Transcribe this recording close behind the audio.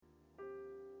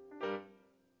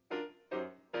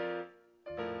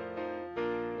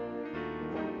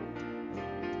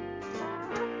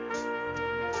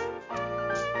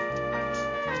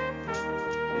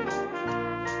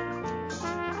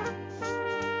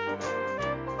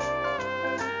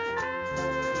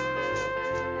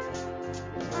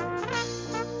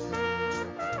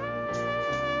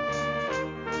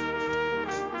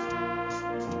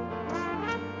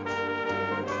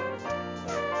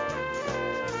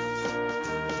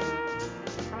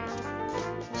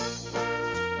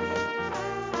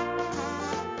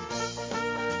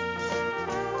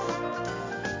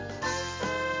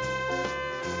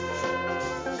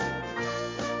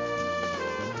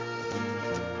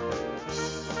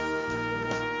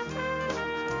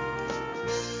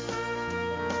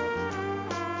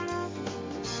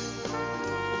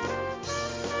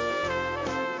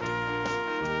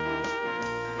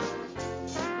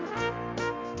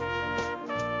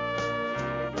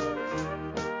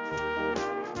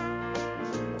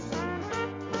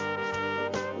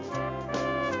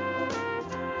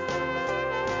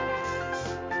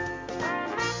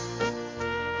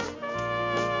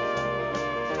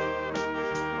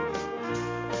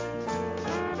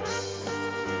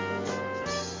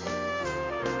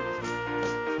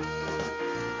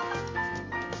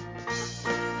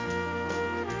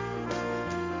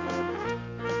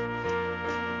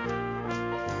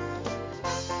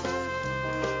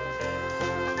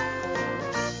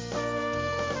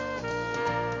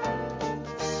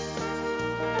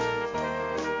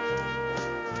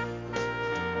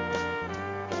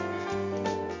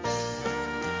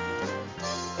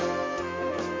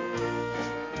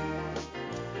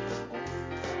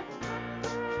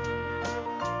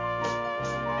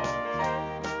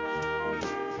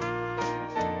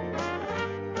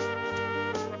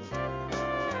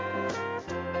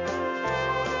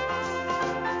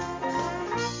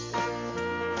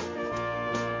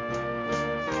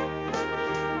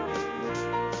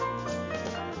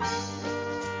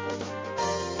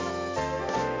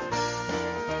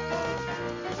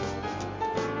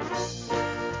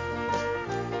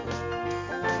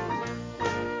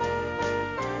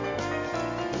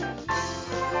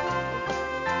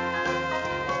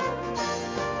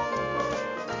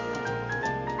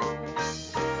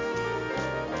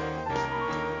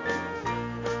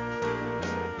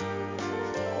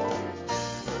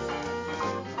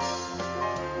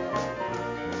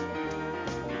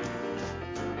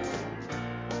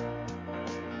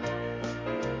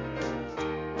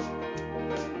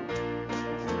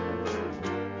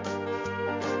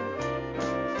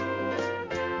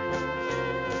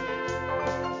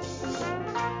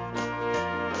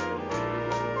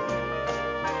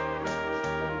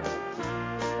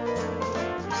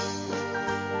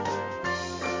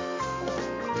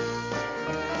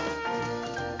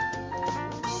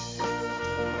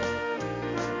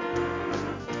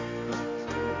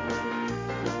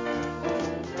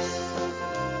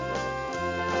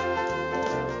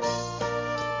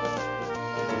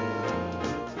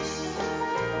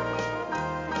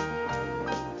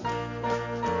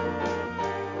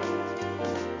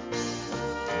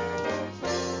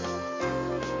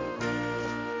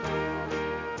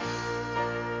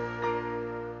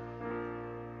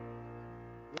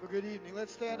evening.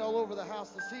 Let's stand all over the house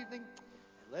this evening.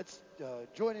 And let's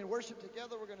join in worship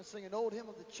together. We're going to sing an old hymn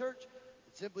of the church.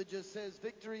 It simply just says,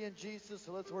 "Victory in Jesus."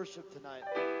 So let's worship tonight.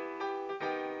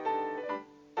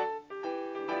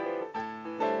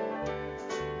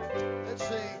 Let's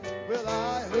sing. Well,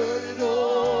 I heard an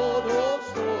old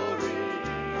story,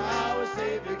 how a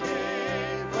Savior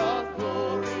came from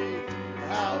glory,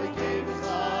 how he gave his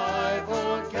life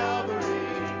on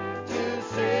Calvary to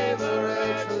save a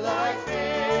wretch like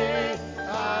me.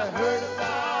 I heard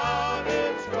about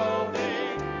his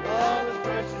groaning, all his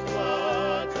precious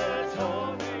blood's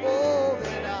atoning. Oh,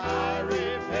 then I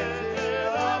repented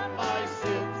of my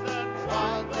sins and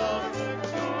won the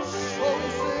victory. So we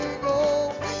sing,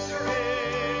 oh, victory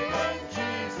in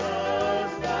Jesus,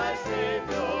 my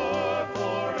Savior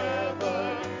forever.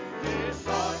 He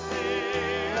sought me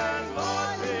and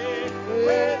bought me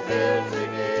with his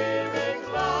redeeming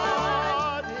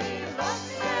blood. He loved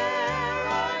me ere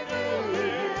I knew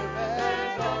him,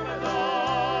 and all my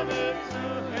love into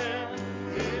him.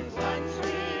 He plunged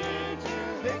me to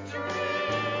victory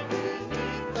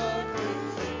beneath the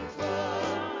crimson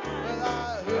flood. Well,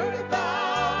 I heard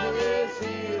about his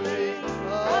healing,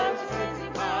 of his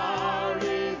cleansing power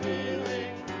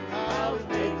revealing, how he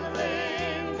made the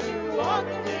lame to walk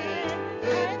again,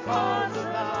 and caused the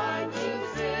blind to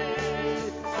see.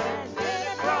 And then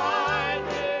I cried,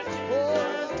 "Dear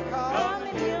Jesus, come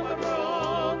and heal my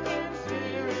broken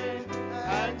spirit."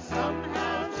 And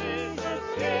somehow Jesus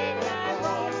came and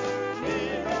brought me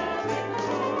the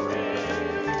victory.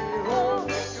 Oh,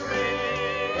 victory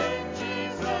in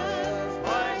Jesus,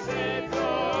 my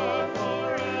Savior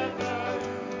forever.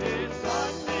 His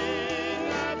Son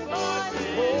and bought me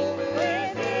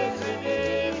with his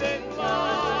redeeming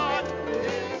blood. He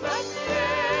loved me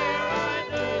ere I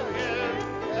knew him,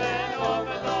 and all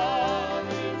my love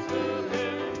is to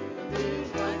him. He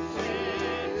plunged me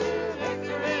to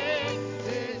victory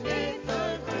beneath the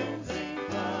cleansing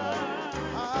flood.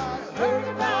 I heard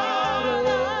about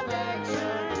a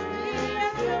mansion he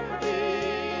has built for me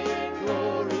in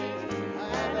glory,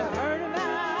 and I heard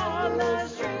about the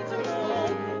streets of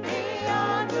gold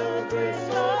beyond the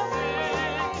crystal sea,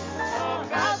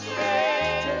 about the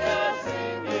angels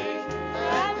singing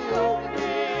and the old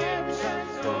redemption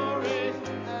story,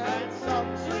 and some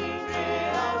sweet day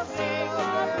I'll sing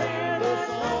up there the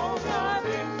song of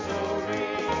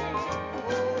victory.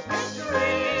 Oh,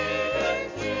 victory in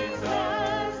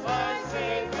Jesus, my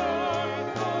Savior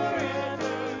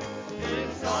forever. He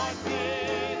sought me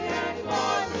and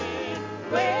bought me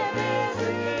with his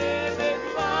redeeming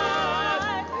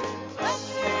blood. He loved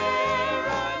me ere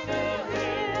I knew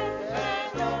him,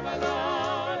 and all my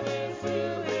love is to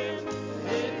him.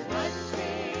 He plunged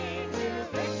me to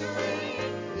victory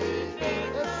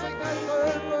beneath the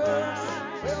crimson flood.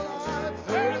 Well, I've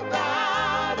heard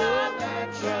about a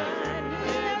mansion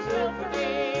he has built for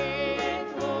me in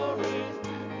glory,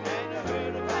 and I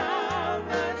heard about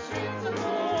the streets of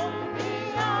gold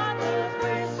beyond the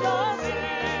crystal sea,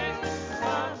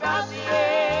 about the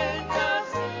angels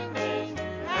singing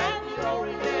and the old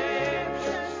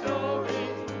redemption story,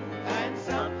 and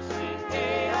some sweet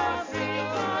day I'll sing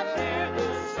up there the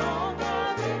song of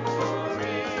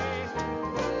victory.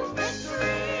 Oh,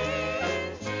 victory in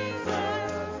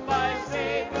Jesus, my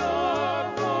Savior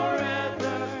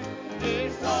forever. He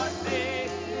sought me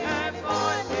and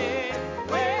bought me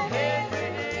with his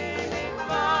redeeming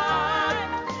blood.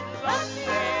 Loved me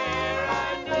ere I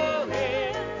knew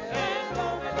him, and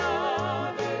all my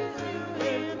love is to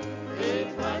him. He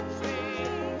plunged me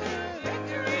to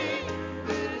victory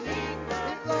beneath the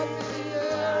He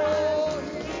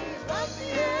loved me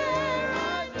ere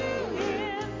I knew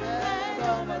him, and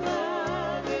all my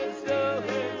love is to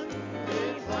him. He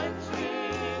plunged me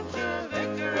to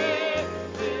victory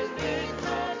beneath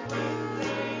the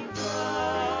cleansing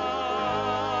flood.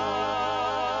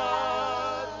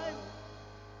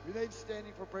 Remain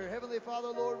standing for prayer. Heavenly Father,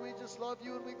 Lord, we just love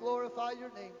you and we glorify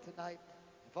your name tonight.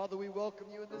 And Father, we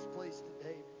welcome you in this place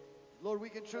today. Lord, we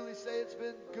can truly say it's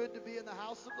been good to be in the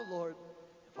house of the Lord.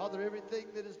 And Father,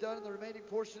 everything that is done in the remaining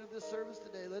portion of this service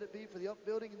today, let it be for the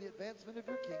upbuilding and the advancement of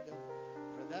your kingdom.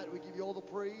 For that, we give you all the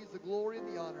praise, the glory, and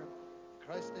the honor. In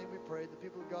Christ's name we pray. The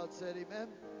people of God said, amen.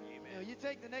 Amen. You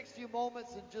take the next few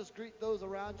moments and just greet those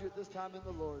around you at this time in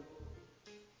the Lord.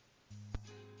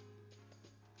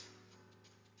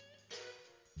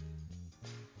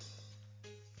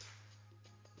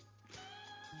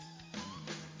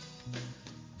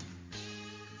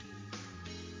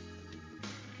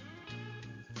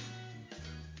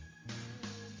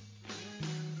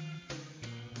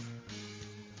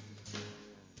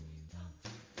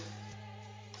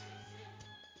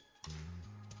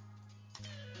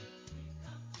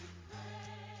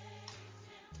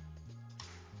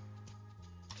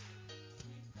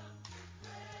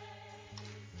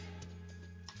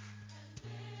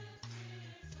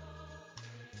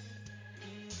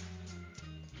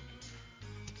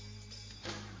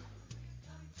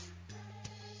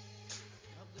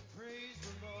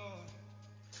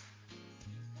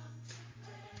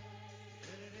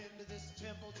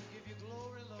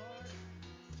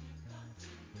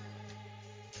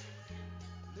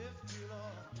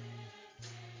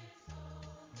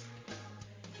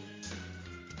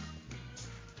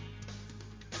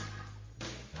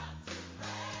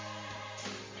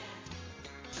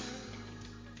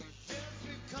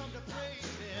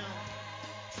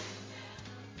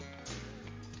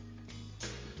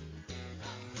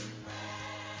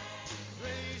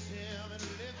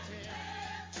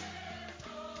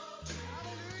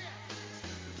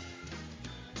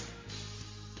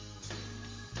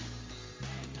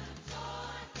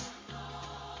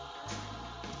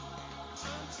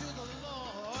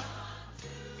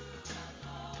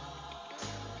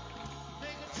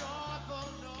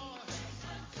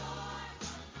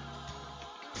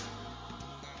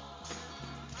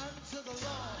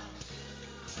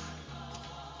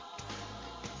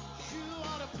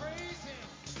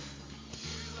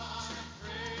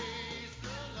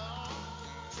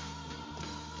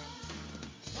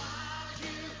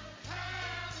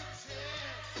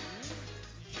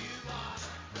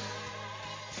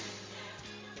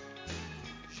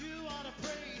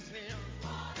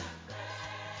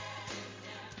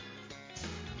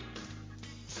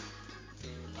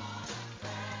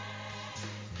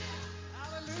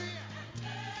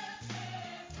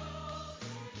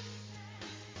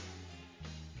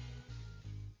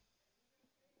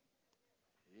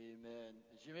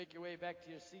 make your way back to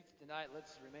your seats tonight,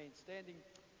 let's remain standing,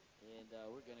 and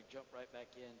we're going to jump right back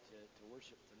in to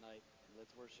worship tonight. And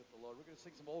let's worship the Lord. We're going to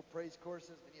sing some old praise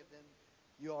choruses. Many of them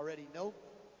you already know,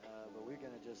 but we're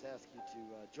going to just ask you to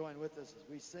join with us as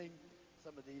we sing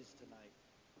some of these tonight.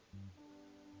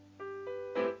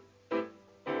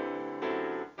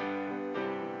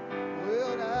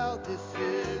 Well, now this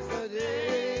is the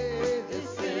day,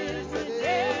 this is the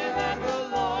day that the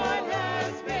Lord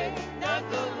has made, that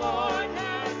the Lord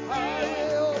has made.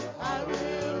 I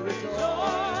will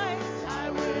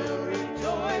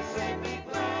rejoice and be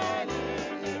glad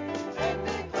in it, and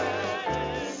be glad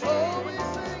in it. So we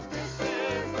sing, this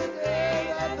is the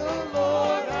day that the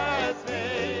Lord has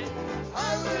made.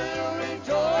 I will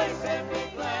rejoice and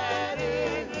be glad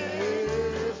in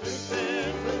it. This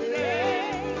is the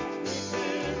day. This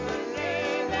is the day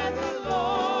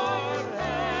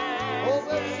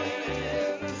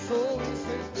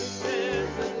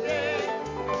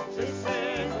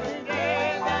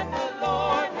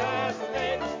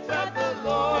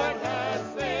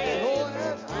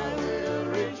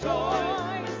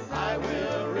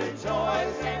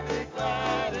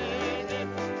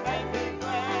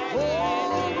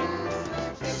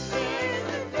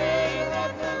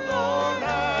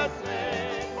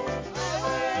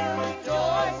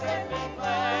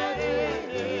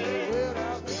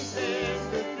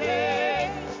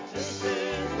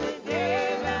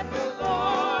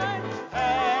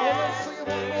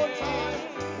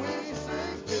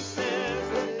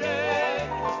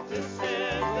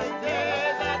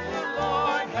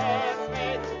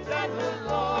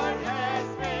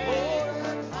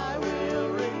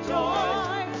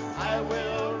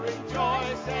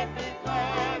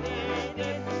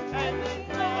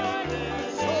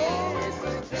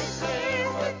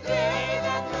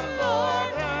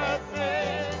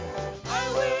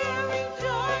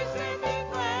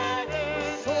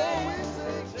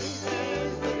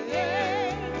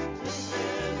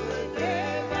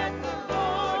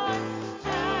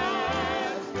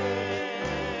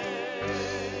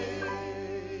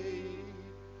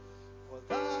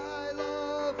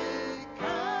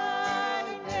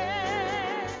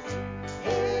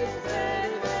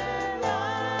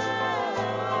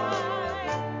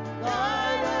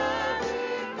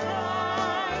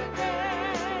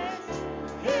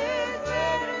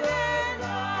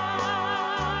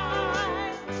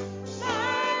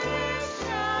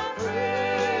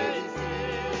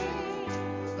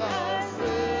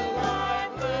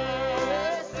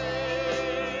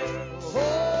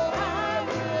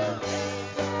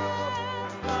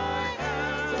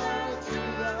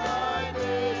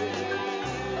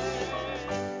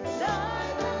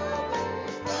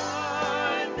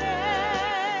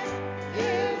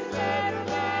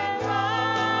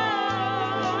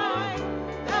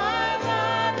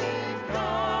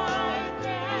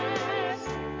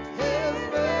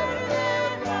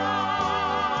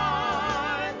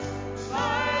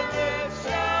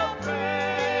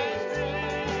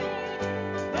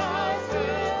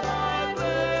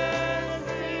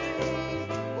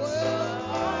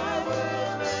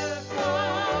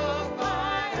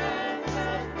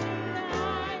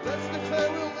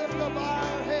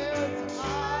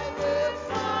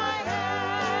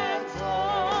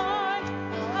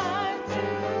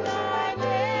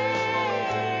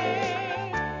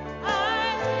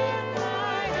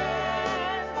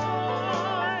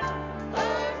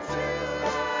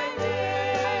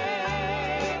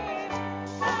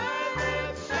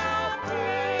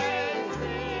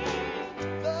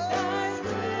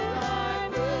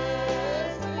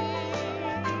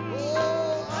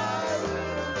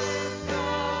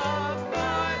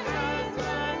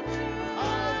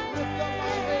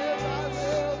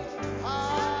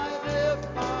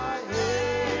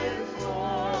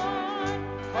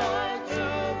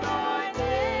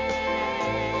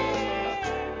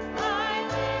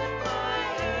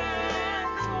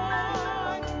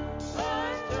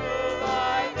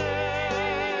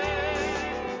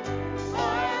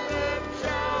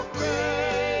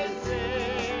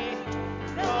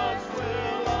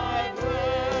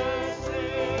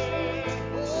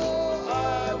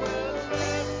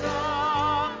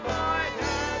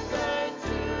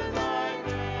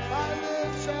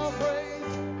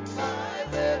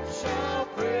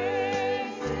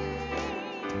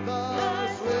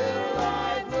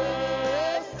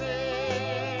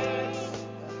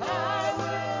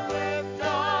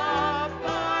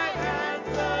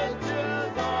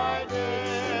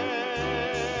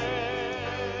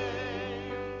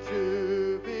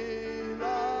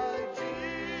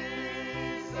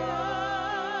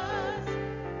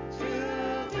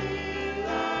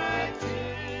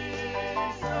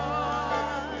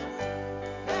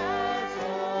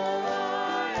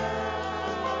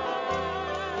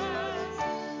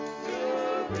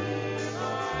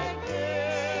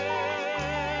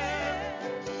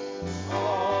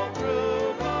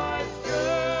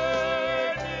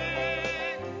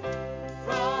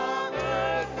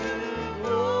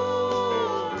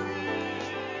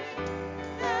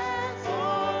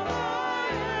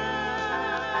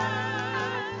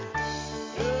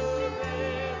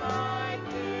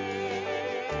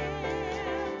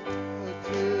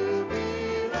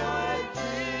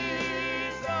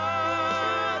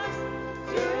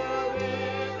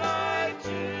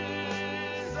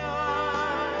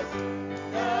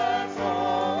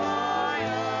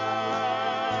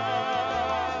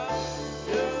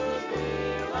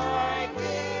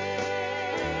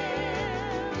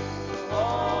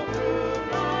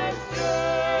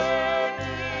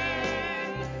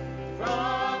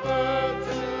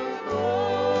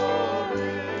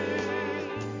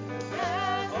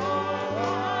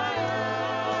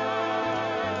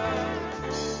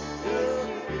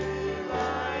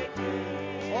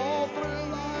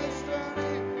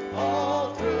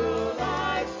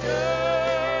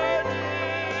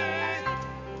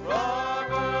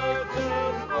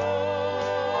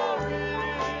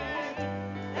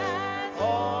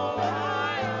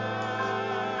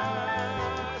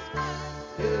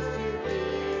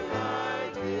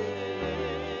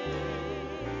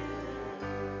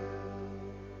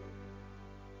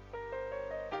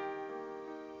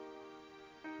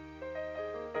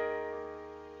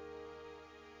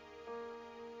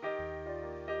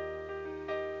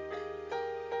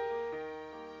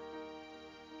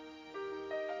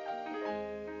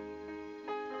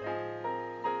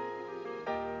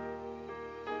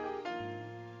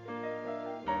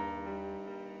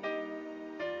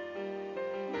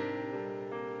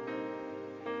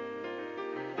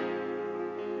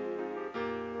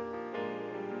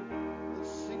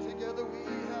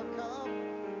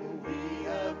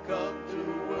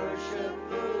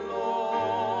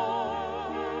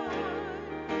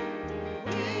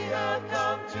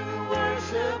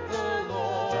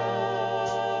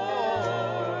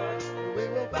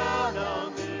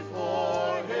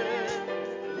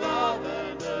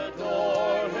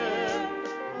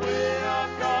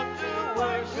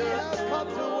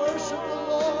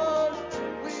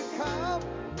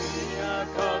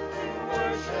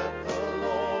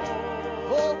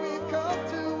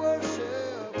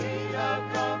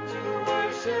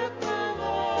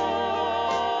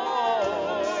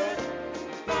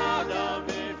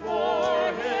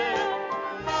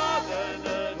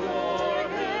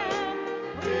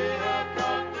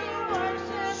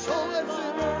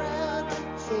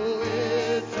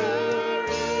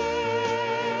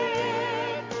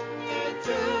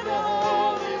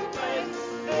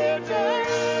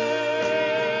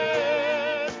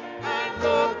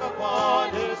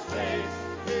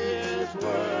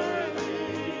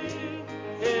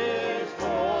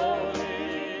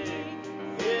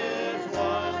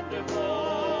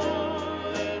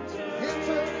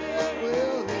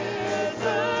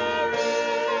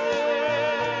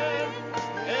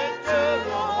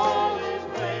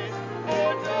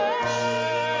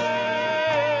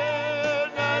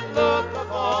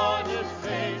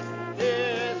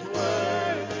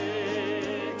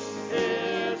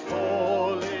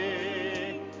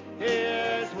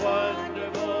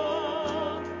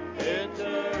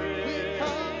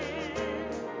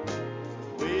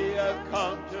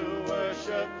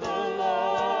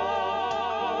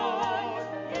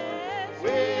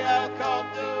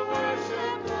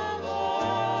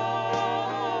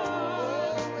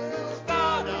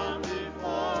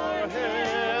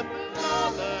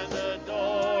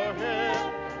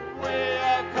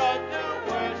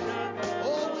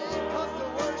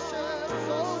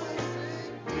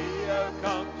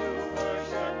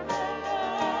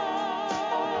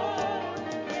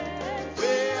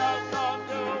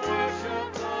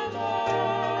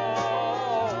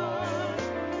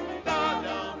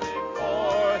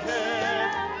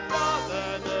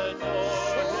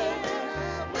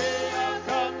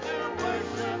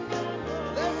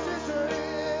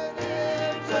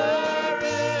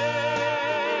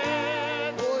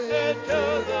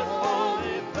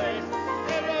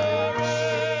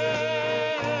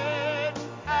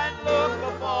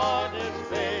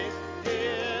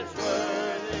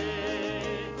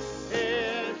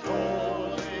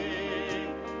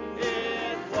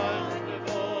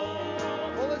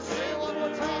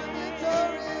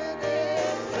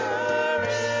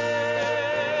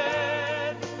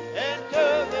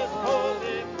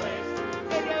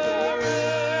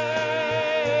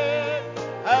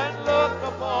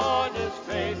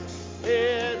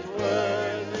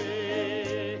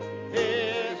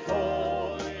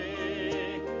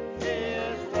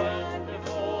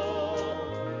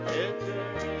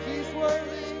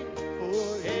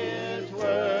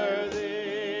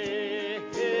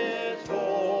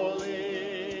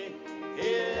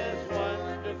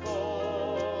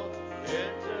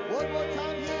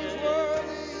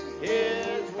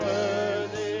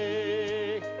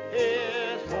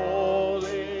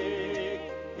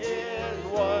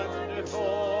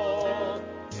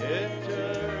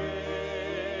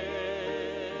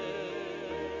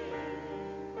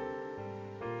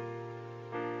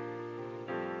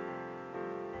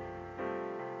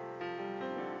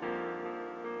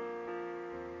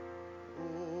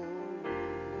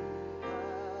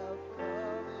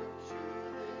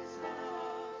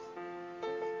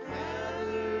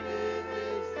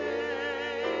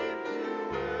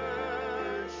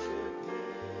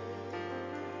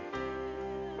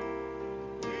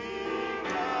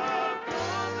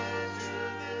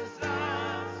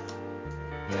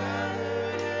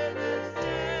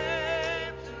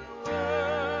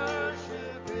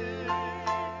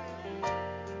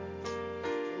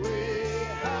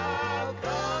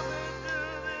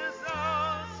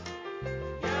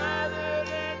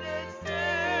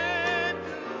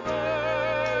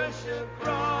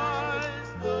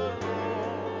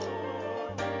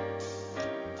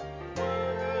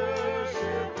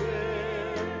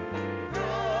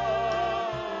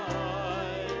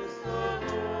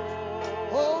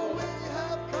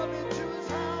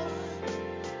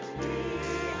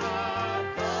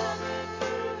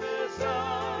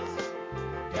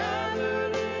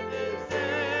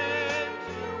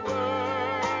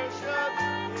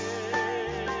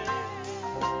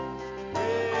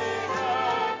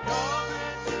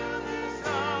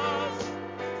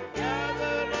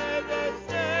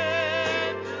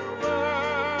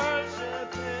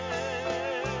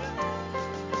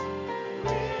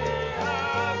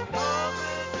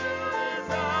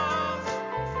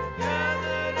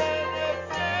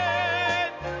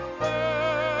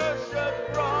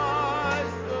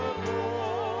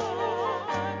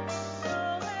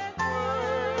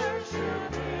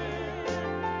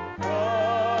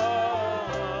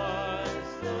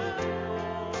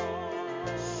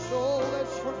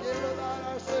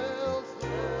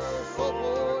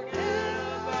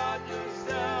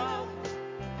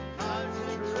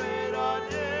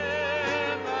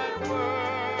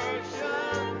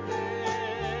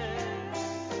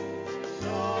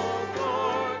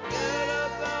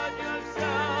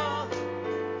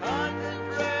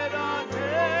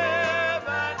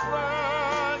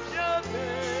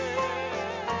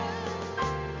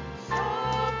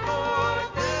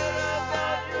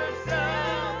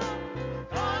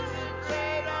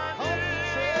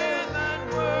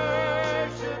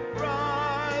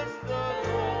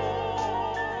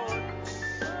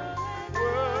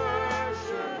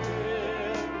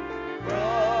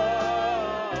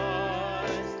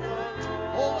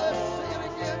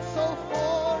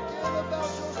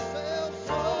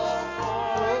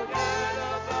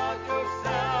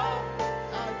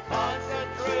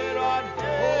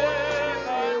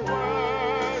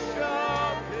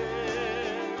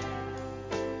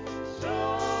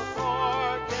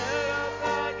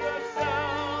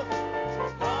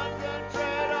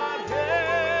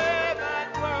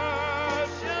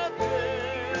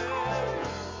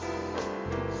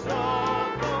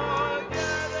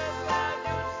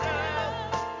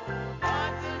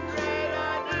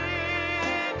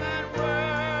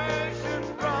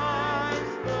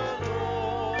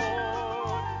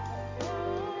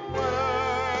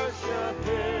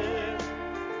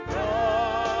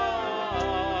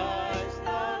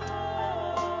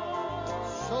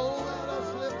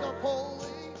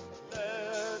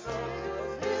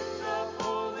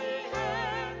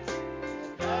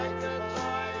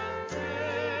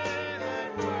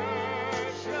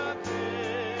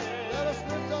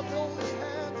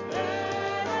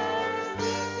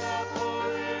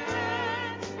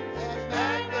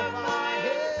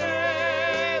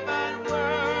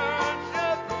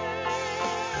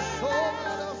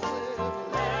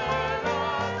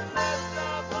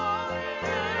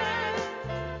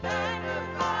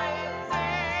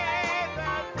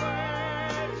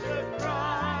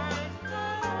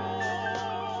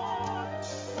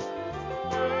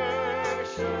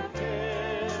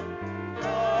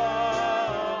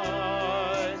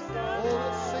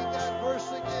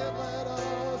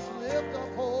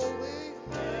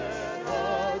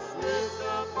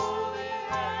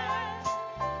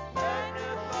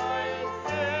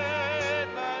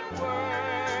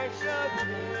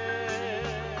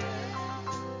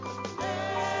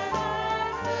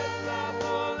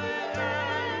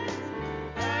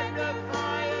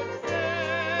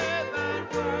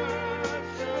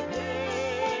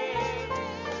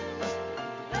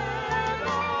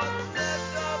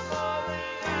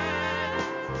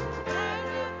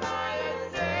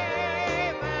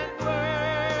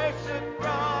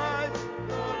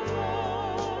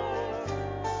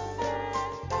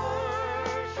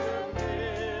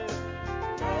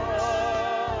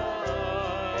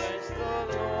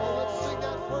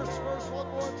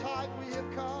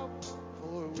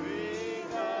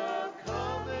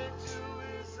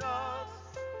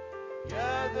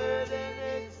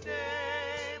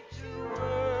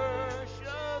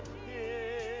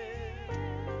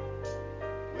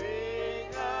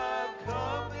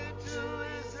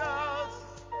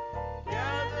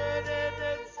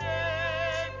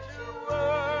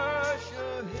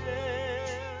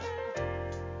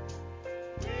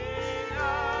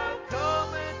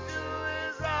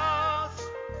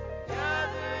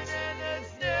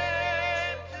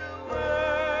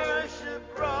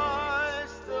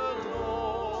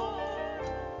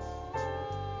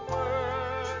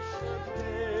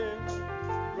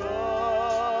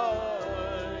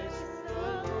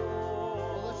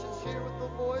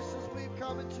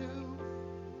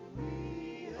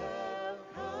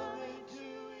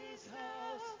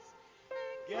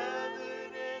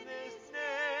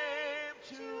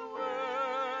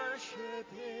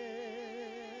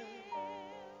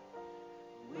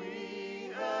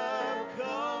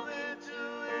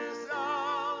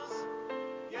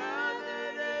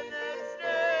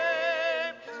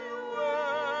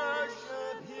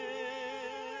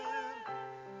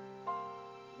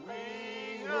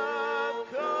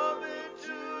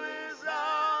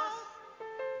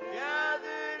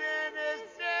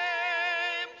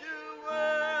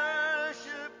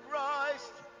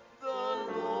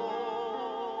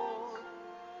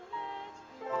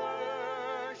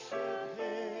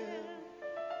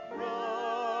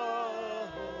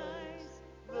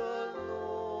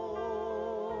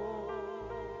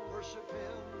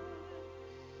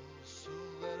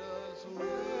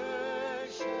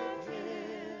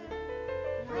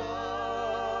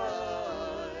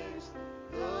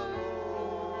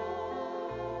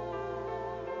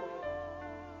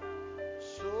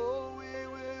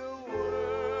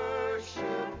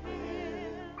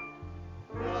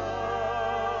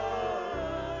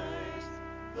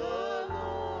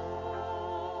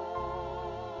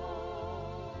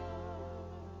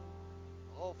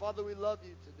Father, we love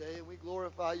you today and we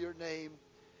glorify your name.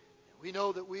 And we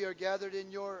know that we are gathered in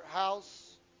your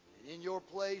house and in your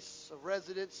place of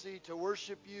residency to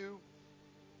worship you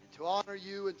and to honor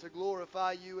you and to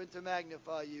glorify you and to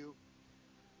magnify you.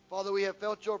 Father, we have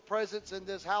felt your presence in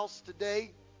this house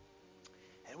today.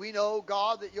 And we know,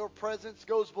 God, that your presence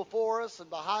goes before us and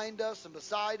behind us and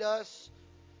beside us.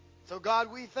 So,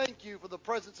 God, we thank you for the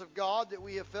presence of God that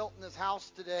we have felt in this house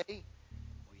today. We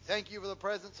thank you for the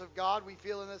presence of God we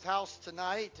feel in this house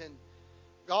tonight. And,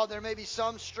 God, there may be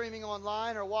some streaming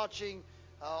online or watching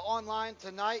online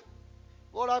tonight.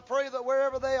 Lord, I pray that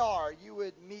wherever they are, you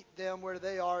would meet them where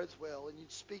they are as well, and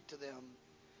you'd speak to them.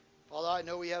 Father, I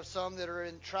know we have some that are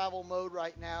in travel mode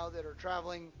right now, that are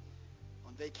traveling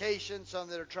on vacation, some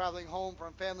that are traveling home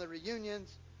from family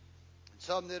reunions, and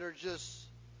some that are just,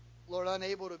 Lord,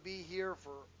 unable to be here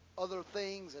for other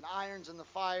things and irons in the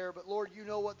fire. But Lord, you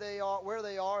know what they are, where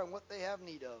they are, and what they have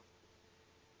need of.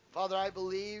 Father, I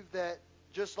believe that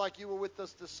just like you were with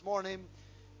us this morning,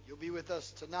 you'll be with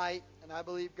us tonight. And I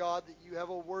believe, God, that you have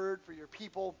a word for your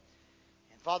people.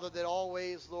 And Father, that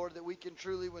always, Lord, that we can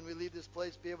truly, when we leave this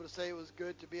place, be able to say it was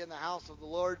good to be in the house of the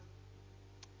Lord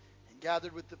and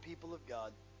gathered with the people of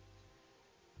God.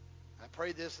 I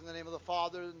pray this in the name of the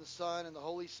Father, and the Son, and the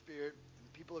Holy Spirit.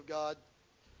 And the people of God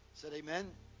said amen.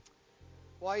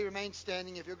 While you remain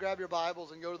standing, if you'll grab your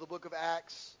Bibles and go to the book of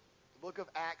Acts. The book of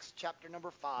Acts, chapter number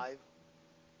 5.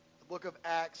 The book of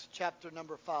Acts, chapter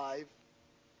number 5. And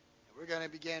we're going to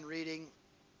begin reading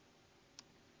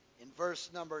in verse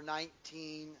number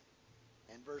 19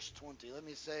 and verse 20. Let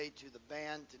me say to the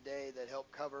band today that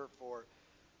helped cover for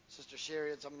Sister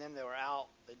Sherry and some of them that were out,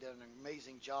 they did an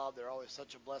amazing job. They're always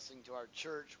such a blessing to our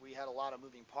church. We had a lot of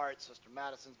moving parts. Sister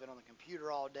Madison's been on the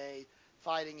computer all day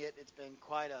fighting it. It's been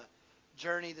quite a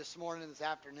journey this morning and this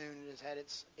afternoon. It has had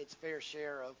its fair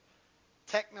share of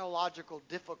technological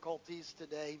difficulties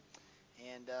today.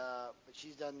 But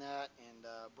she's done that, and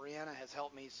Brianna has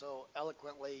helped me so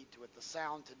eloquently with the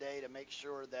sound today to make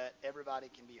sure that everybody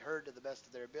can be heard to the best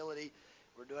of their ability.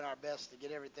 We're doing our best to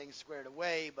get everything squared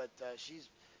away, but she's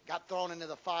got thrown into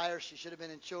the fire. She should have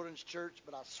been in children's church,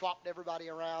 but I swapped everybody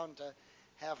around to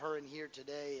have her in here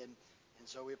today, and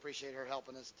so we appreciate her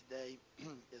helping us today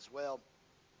as well.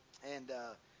 And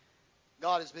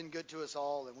God has been good to us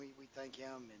all, and we thank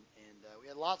him. And we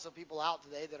had lots of people out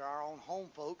today that are our own home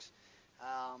folks.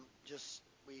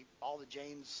 All the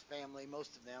James family,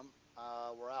 most of them,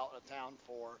 were out of town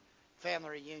for family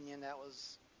reunion. That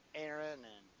was Aaron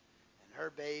and her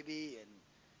baby and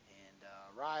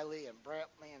Riley and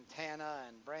Brantley and Tana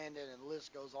and Brandon, and the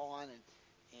list goes on.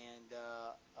 And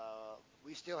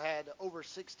we still had over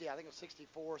 60, I think it was 63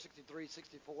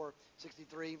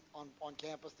 on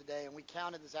campus today. And we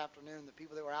counted this afternoon the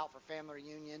people that were out for family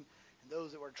reunion and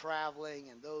those that were traveling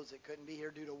and those that couldn't be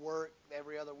here due to work,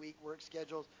 every other week work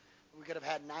schedules. We could have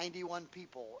had 91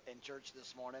 people in church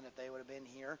this morning if they would have been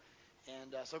here.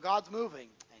 And so God's moving,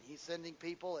 and he's sending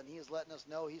people, and he is letting us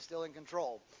know he's still in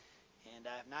control. And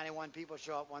if 91 people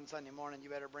show up one Sunday morning,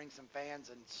 you better bring some fans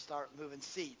and start moving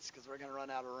seats because we're going to run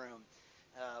out of room.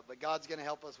 But God's going to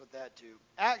help us with that too.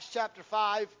 Acts chapter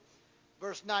 5,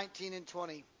 verse 19 and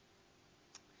 20.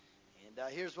 And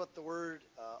here's what the word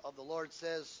of the Lord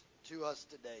says to us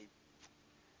today.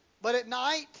 But at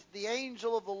night, the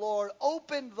angel of the Lord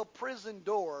opened the prison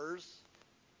doors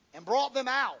and brought them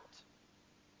out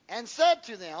and said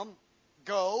to them,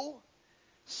 Go,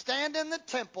 stand in the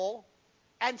temple,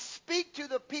 and speak to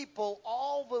the people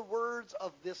all the words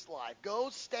of this life.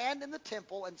 Go, stand in the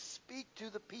temple, and speak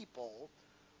to the people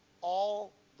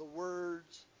all the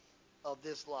words of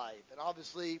this life. And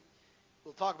obviously,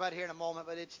 we'll talk about it here in a moment,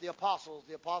 but it's the apostles.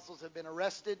 The apostles have been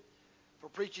arrested for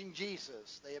preaching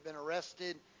Jesus. They have been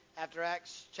arrested after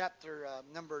Acts chapter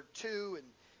number 2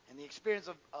 and the experience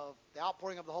of the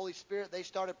outpouring of the Holy Spirit. They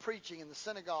started preaching in the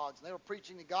synagogues, and they were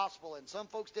preaching the gospel, and some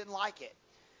folks didn't like it.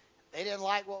 They didn't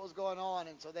like what was going on,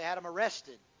 and so they had them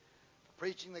arrested for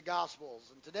preaching the gospels.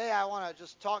 And today I want to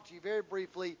just talk to you very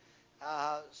briefly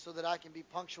so that I can be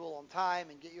punctual on time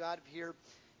and get you out of here.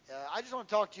 I just want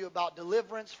to talk to you about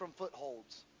deliverance from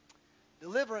footholds.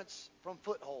 Deliverance from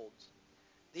footholds.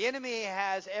 The enemy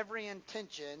has every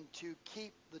intention to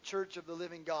keep the church of the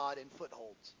living God in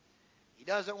footholds. He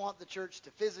doesn't want the church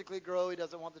to physically grow. He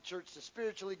doesn't want the church to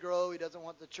spiritually grow. He doesn't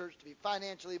want the church to be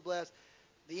financially blessed.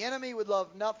 The enemy would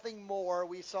love nothing more.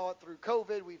 We saw it through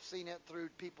COVID. We've seen it through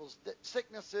people's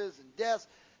sicknesses and deaths.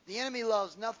 The enemy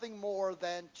loves nothing more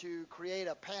than to create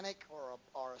a panic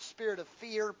or a spirit of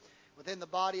fear within the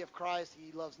body of Christ.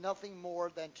 He loves nothing more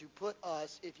than to put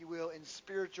us, if you will, in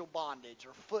spiritual bondage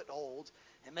or footholds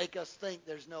and make us think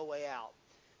there's no way out.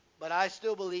 But I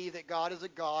still believe that God is a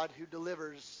God who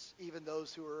delivers even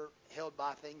those who are held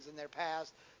by things in their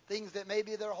past, things that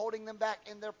maybe they're holding them back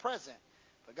in their present.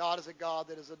 But God is a God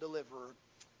that is a deliverer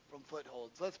from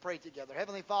Footholds. Let's pray together.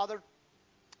 Heavenly Father,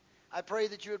 I pray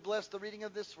that you would bless the reading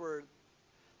of this word.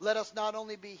 Let us not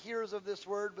only be hearers of this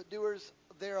word, but doers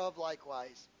thereof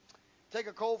likewise. Take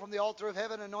a coal from the altar of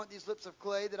heaven, anoint these lips of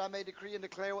clay, that I may decree and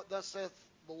declare what thus saith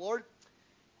the Lord.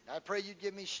 And I pray you'd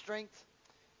give me strength,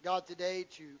 God, today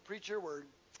to preach your word,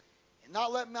 and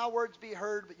not let my words be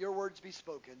heard, but your words be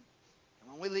spoken.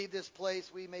 And when we leave this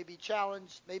place, we may be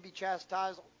challenged, may be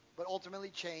chastised, but ultimately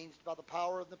changed by the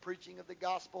power of the preaching of the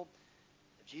gospel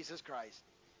of Jesus Christ.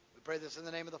 We pray this in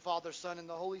the name of the Father, Son, and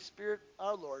the Holy Spirit,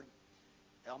 our Lord.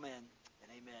 Amen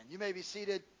and amen. You may be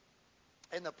seated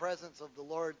in the presence of the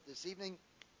Lord this evening,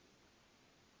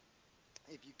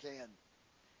 if you can.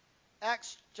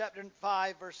 Acts chapter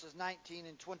 5, verses 19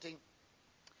 and 20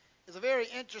 is a very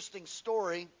interesting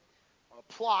story, or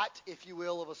a plot, if you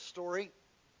will, of a story.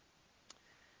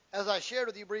 As I shared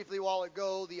with you briefly a while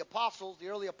ago, the apostles, the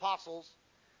early apostles,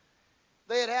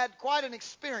 they had had quite an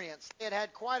experience. They had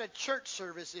had quite a church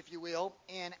service, if you will,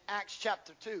 in Acts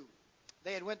chapter 2.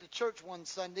 They had went to church one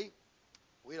Sunday.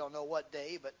 We don't know what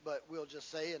day, but we'll just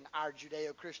say in our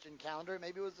Judeo-Christian calendar,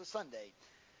 maybe it was a Sunday.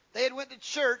 They had went to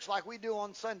church like we do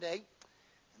on Sunday.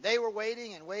 And they were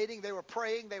waiting and waiting. They were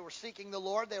praying. They were seeking the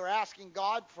Lord. They were asking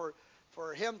God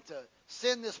for him to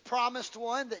send this promised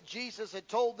one that Jesus had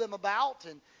told them about.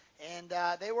 And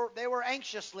they were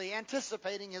anxiously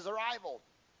anticipating his arrival.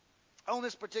 On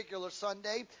this particular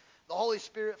Sunday, the Holy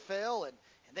Spirit fell, and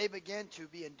they began to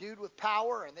be endued with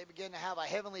power, and they began to have a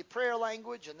heavenly prayer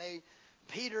language, and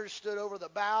Peter stood over the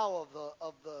bow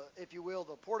of the if you will,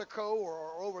 the portico,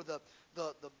 or over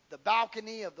the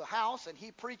balcony of the house, and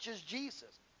he preaches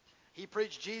Jesus. He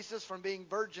preached Jesus from being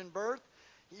virgin birth.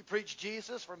 He preached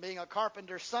Jesus from being a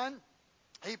carpenter's son.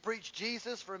 He preached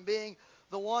Jesus from being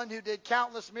the one who did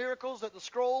countless miracles that the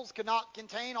scrolls could not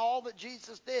contain all that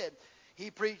Jesus did.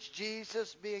 He preached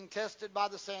Jesus being tested by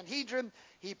the Sanhedrin.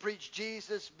 He preached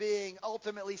Jesus being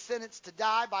ultimately sentenced to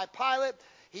die by Pilate.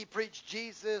 He preached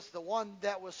Jesus, the one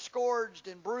that was scourged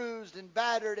and bruised and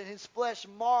battered and his flesh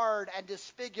marred and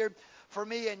disfigured for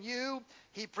me and you.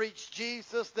 He preached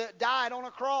Jesus that died on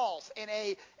a cross in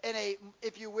a,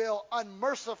 if you will,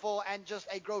 unmerciful and just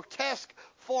a grotesque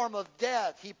form of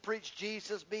death. He preached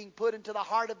Jesus being put into the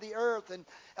heart of the earth in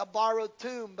a borrowed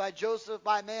tomb by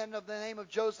a man of the name of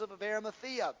Joseph of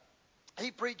Arimathea. He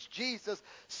preached Jesus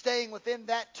staying within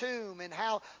that tomb, and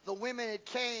how the women had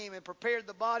came and prepared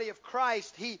the body of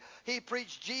Christ. He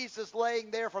preached Jesus laying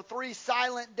there for 3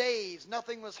 silent days.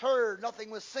 Nothing was heard,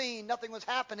 nothing was seen, nothing was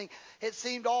happening. It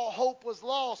seemed all hope was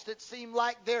lost. It seemed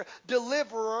like their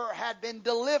deliverer had been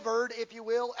delivered, if you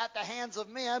will, at the hands of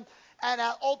men, and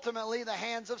at ultimately the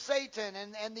hands of Satan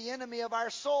and the enemy of our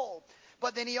soul.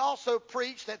 But then he also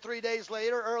preached that 3 days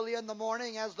later, early in the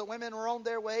morning, as the women were on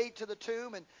their way to the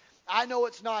tomb, and I know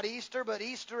it's not Easter, but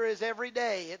Easter is every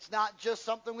day. It's not just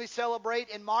something we celebrate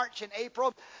in March and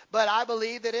April, but I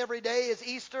believe that every day is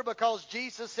Easter, because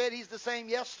Jesus said he's the same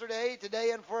yesterday,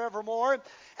 today, and forevermore.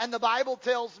 And the Bible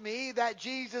tells me that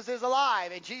Jesus is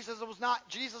alive, and Jesus is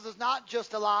not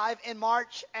just alive in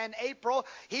March and April.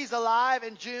 He's alive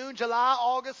in June, July,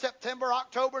 August, September,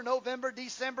 October, November,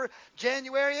 December,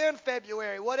 January, and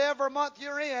February. Whatever month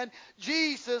you're in,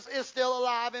 Jesus is still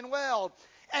alive and well.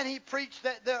 And he preached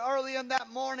that early in that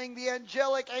morning, the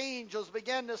angelic angels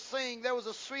began to sing. There was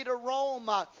a sweet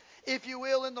aroma, if you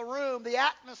will, in the room. The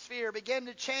atmosphere began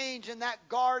to change in that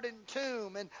garden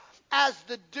tomb. And as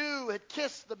the dew had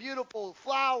kissed the beautiful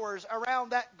flowers around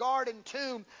that garden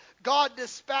tomb, God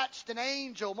dispatched an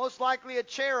angel, most likely a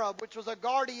cherub, which was a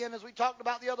guardian, as we talked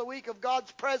about the other week, of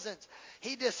God's presence.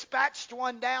 He dispatched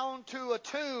one down to a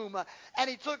tomb, and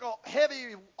he took a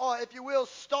heavy, if you will,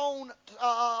 stone,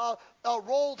 a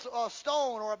rolled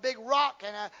stone, or a big rock,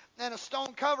 and a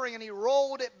stone covering, and he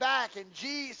rolled it back, and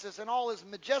Jesus in all his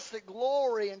majestic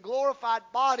glory and glorified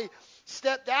body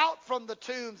stepped out from the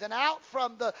tombs and out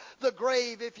from the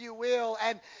grave, if you will,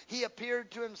 and he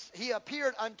appeared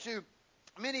unto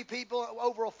many people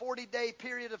over a 40-day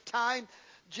period of time.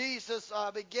 Jesus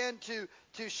began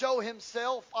to show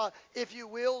himself, if you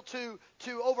will,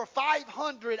 to over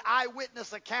 500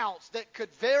 eyewitness accounts that could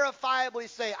verifiably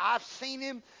say, I've seen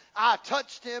him, I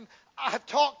touched him, I've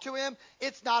talked to him.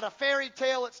 It's not a fairy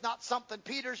tale. It's not something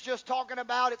Peter's just talking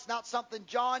about. It's not something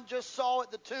John just saw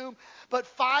at the tomb. But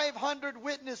 500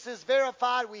 witnesses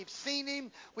verified we've seen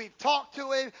him, we've talked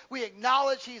to him, we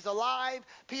acknowledge he's alive.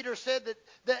 Peter said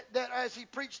that as he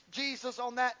preached Jesus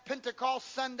on that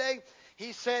Pentecost Sunday,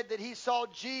 he said that he saw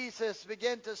Jesus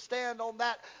begin to stand on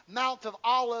that Mount of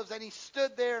Olives, and he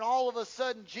stood there, and all of a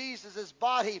sudden Jesus'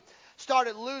 body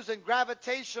started losing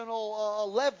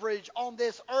gravitational leverage on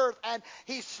this earth, and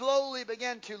he slowly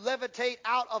began to levitate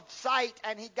out of sight,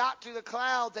 and he got to the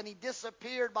clouds, and he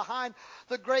disappeared behind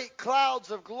the great clouds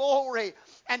of glory.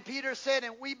 And Peter said,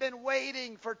 and we've been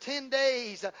waiting for 10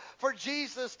 days for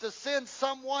Jesus to send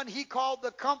someone he called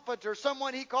the Comforter,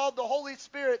 someone he called the Holy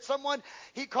Spirit, someone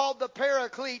he called the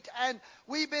Paraclete, and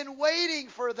we've been waiting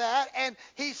for that. And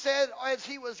he said, as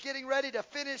he was getting ready to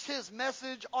finish his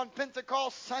message on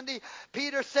Pentecost Sunday,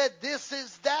 Peter said, this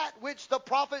is that which the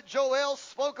prophet Joel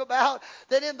spoke about,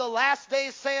 that in the last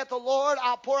days, saith the Lord,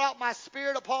 I'll pour out my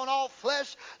Spirit upon all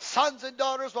flesh. Sons and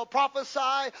daughters will prophesy.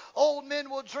 Old men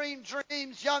will dream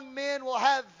dreams. Young men will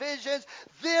have visions.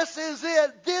 This is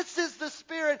it. This is the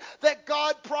Spirit that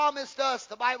God promised us.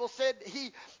 The Bible said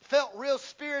he felt real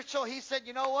spiritual. He said,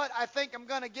 you know what? I think I'm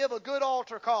going to give a good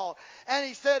altar call. And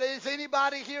he said, is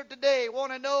anybody here today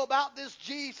want to know about this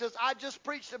Jesus I just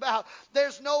preached about?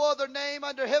 There's no other name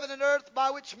under heaven and earth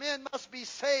by which men must be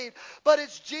saved, but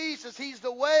it's Jesus. He's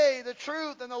the way, the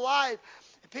truth, and the life.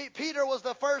 Peter was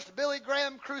the first Billy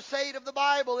Graham crusade of the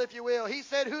Bible, if you will. He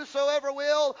said, whosoever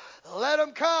will, let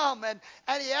him come. And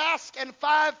he asked, and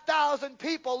 5,000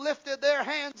 people lifted their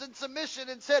hands in submission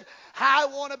and said, I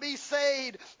want to be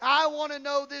saved. I want to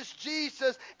know this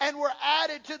Jesus. And were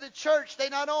added to the church. They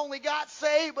not only got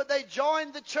saved, but they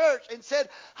joined the church and said,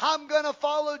 I'm going to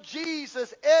follow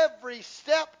Jesus every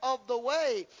step of the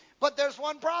way. But there's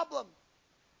one problem.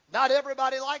 Not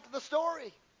everybody liked the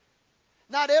story.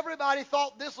 Not everybody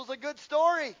thought this was a good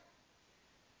story.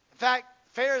 In fact,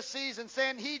 Pharisees and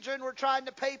Sanhedrin were trying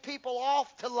to pay people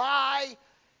off to lie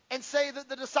and say that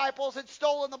the disciples had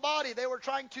stolen the body. They were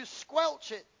trying to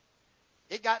squelch it.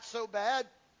 It got so bad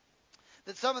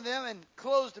that some of them in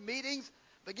closed meetings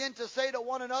began to say to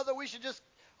one another, we should just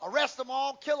arrest them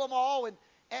all, kill them all.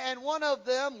 And one of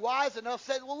them, wise enough,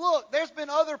 said, well, look, there's been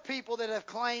other people that have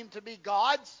claimed to be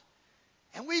gods.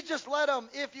 And we just let them,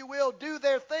 if you will, do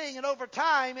their thing. And over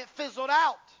time, it fizzled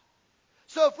out.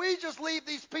 So if we just leave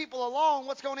these people alone,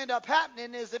 what's going to end up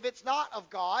happening is if it's not of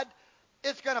God,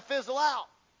 it's going to fizzle out.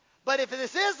 But if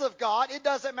this is of God, it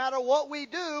doesn't matter what we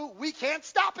do, we can't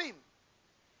stop him.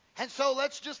 And so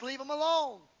let's just leave him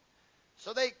alone.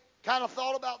 So they kind of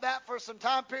thought about that for some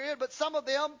time period, but some of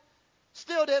them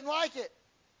still didn't like it.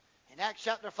 In Acts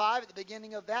chapter 5, at the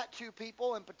beginning of that, two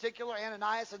people in particular,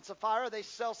 Ananias and Sapphira, they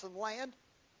sell some land,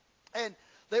 and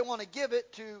they want to give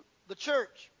it to the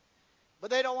church.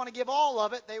 But they don't want to give all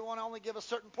of it. They want to only give a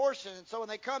certain portion. And so when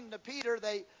they come to Peter,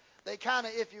 they kind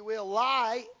of, if you will,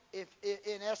 lie,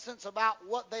 in essence, about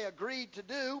what they agreed to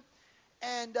do.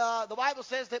 And the Bible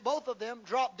says that both of them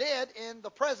dropped dead in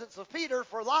the presence of Peter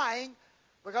for lying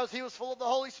because he was full of the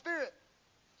Holy Spirit.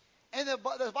 And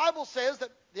the Bible says that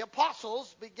the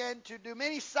apostles began to do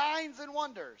many signs and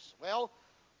wonders. Well,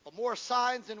 the more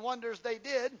signs and wonders they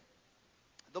did,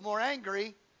 the more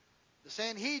angry the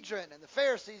Sanhedrin and the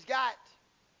Pharisees got,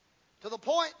 to the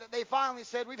point that they finally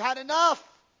said, we've had enough.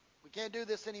 We can't do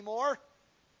this anymore.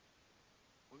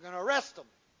 We're going to arrest them.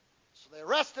 So they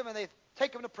arrest them and they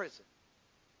take them to prison.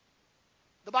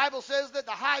 The Bible says that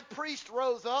the high priest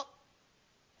rose up,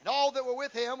 and all that were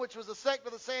with him, which was the sect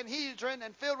of the Sanhedrin,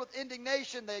 and filled with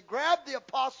indignation, they grabbed the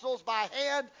apostles by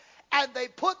hand, and they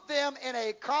put them in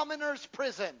a commoner's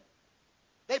prison.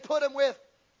 They put them with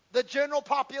the general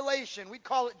population. We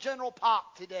call it general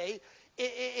pop today,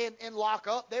 in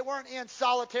lockup. They weren't in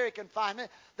solitary confinement.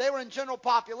 They were in general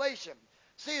population.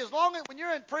 See, as long as when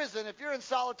you're in prison, if you're in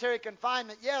solitary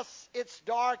confinement, yes, it's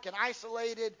dark and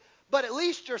isolated, but at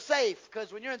least you're safe,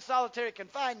 because when you're in solitary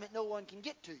confinement, no one can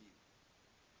get to you.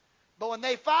 But when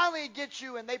they finally get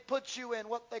you and they put you in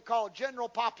what they call general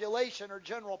population or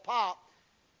general pop,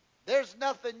 there's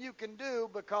nothing you can do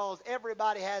because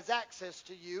everybody has access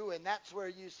to you, and that's where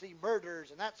you see murders,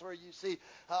 and that's where you see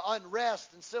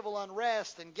unrest and civil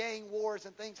unrest and gang wars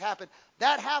and things happen.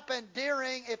 That happened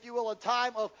during, if you will, a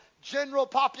time of general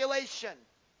population.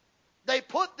 They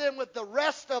put them with the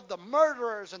rest of the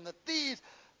murderers and the thieves,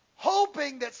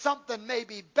 hoping that something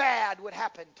maybe bad would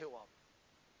happen to them.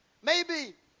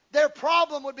 Maybe their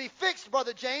problem would be fixed,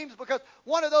 Brother James, because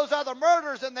one of those other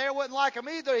murderers in there wouldn't like them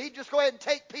either. He'd just go ahead and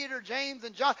take Peter, James,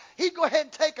 and John. He'd go ahead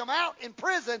and take them out in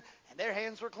prison, and their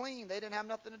hands were clean. They didn't have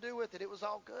nothing to do with it. It was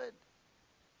all good.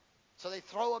 So they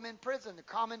throw them in prison, the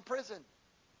common prison.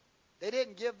 They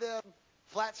didn't give them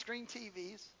flat screen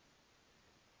TVs.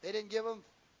 They didn't give them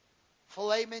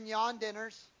filet mignon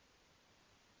dinners.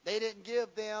 They didn't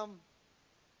give them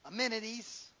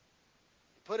amenities.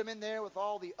 Put them in there with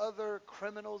all the other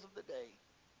criminals of the day.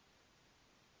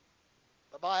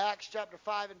 But by Acts chapter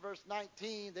 5 and verse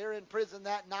 19, they're in prison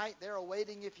that night. They're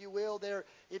awaiting, if you will, their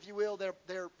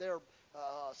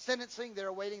sentencing. They're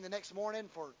awaiting the next morning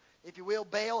for, if you will,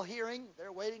 bail hearing.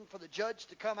 They're waiting for the judge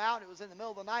to come out. It was in the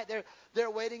middle of the night.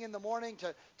 They're waiting in the morning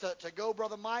to go,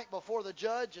 Brother Mike, before the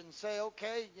judge and say,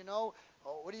 okay,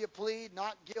 what do you plead?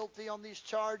 Not guilty on these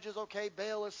charges. Okay,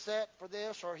 bail is set for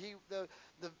this, or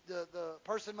the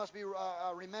person must be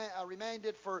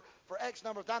remanded for X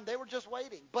number of time. They were just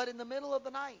waiting. But in the middle of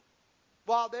the night,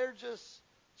 while they're just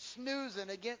snoozing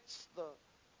against the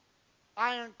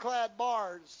ironclad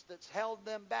bars that's held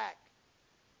them back,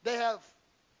 they have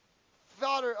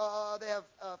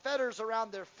fetters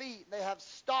around their feet. They have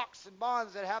stocks and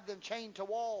bonds that have them chained to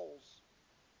walls.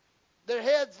 Their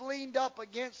heads leaned up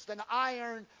against an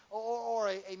iron or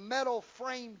a metal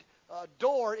framed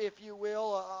door, if you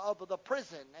will, of the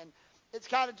prison. And it's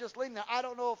kind of just leaning there. I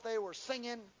don't know if they were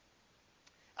singing.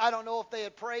 I don't know if they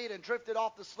had prayed and drifted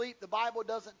off to sleep. The Bible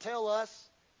doesn't tell us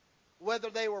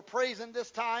whether they were praising this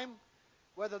time,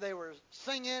 whether they were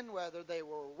singing, whether they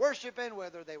were worshiping,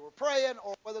 whether they were praying,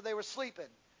 or whether they were sleeping.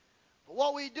 But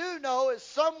what we do know is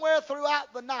somewhere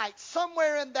throughout the night,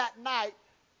 somewhere in that night,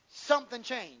 something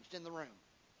changed in the room.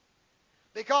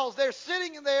 Because they're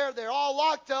sitting there, they're all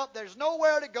locked up, there's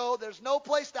nowhere to go, there's no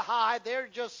place to hide, they're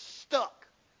just stuck.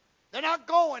 They're not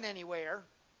going anywhere.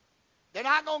 They're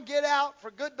not going to get out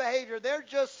for good behavior. They're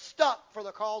just stuck for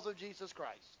the cause of Jesus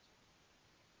Christ.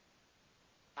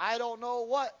 I don't know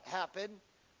what happened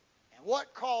and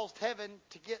what caused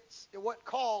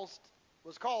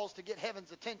was caused to get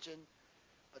heaven's attention.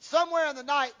 But somewhere in the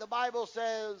night, the Bible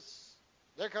says,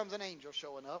 there comes an angel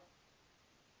showing up.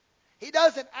 He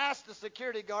doesn't ask the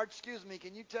security guard, excuse me,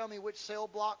 can you tell me which cell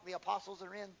block the apostles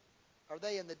are in? Are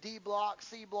they in the D block,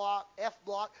 C block, F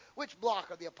block? Which block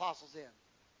are the apostles in?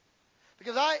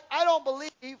 Because I don't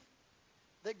believe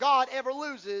that God ever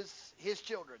loses his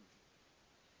children.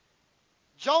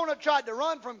 Jonah tried to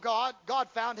run from God. God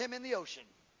found him in the ocean.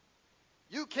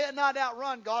 You cannot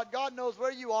outrun God. God knows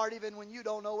where you are even when you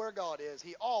don't know where God is.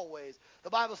 He always, the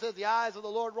Bible says the eyes of the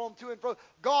Lord roam to and fro.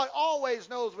 God always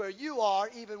knows where you are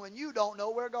even when you don't know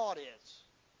where God is.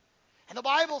 And the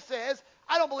Bible says,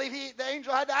 I don't believe the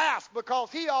angel had to ask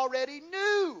because he already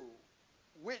knew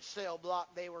which cell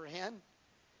block they were in.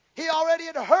 He already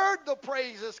had heard the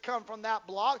praises come from that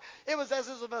block. It was as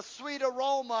if a sweet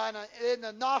aroma in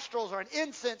the nostrils, or an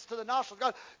incense to the nostrils.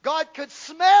 God could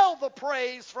smell the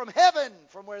praise from heaven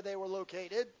from where they were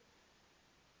located.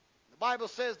 The Bible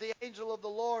says the angel of the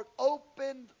Lord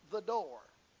opened the door.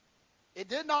 It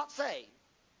did not say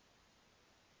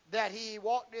that he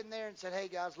walked in there and said, hey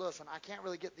guys, listen, I can't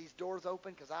really get these doors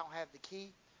open because I don't have the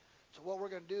key. So what we're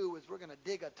going to do is we're going to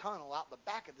dig a tunnel out the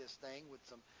back of this thing with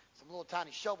some little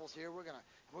tiny shovels here. We're going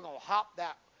to hop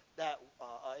that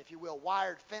if you will,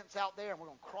 wired fence out there, and we're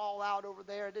going to crawl out over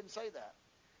there. It didn't say that.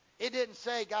 It didn't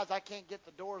say, guys, I can't get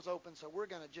the doors open, so we're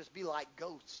going to just be like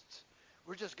ghosts.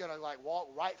 We're just going to walk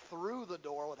right through the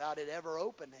door without it ever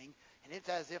opening, and it's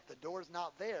as if the door's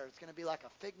not there. It's going to be like a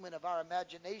figment of our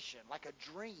imagination, like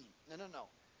a dream. No.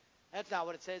 That's not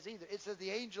what it says either. It says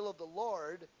the angel of the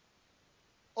Lord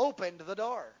opened the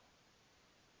door.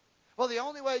 Well, the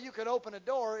only way you can open a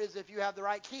door is if you have the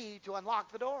right key to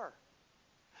unlock the door.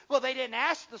 Well, they didn't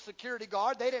ask the security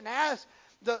guard. They didn't ask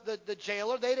the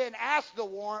jailer. They didn't ask the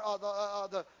warden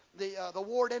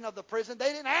of the prison.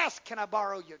 They didn't ask, can I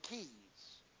borrow your keys?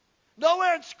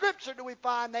 Nowhere in Scripture do we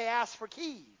find they ask for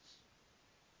keys.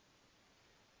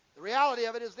 The reality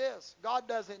of it is this. God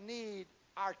doesn't need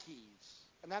our keys.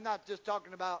 And I'm not just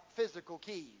talking about physical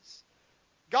keys.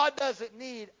 God doesn't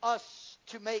need us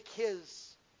to make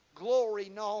his glory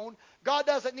known. God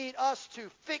doesn't need us to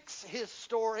fix his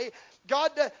story.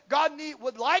 God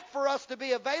would like for us to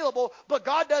be available, but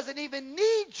God doesn't even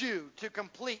need you to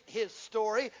complete his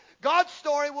story. God's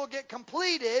story will get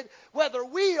completed whether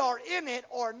we are in it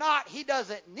or not. He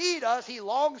doesn't need us. He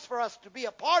longs for us to be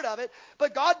a part of it,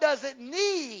 but God doesn't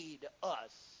need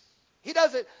us. He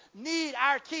doesn't need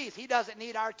our keys. He doesn't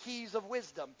need our keys of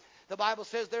wisdom. The Bible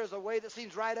says there's a way that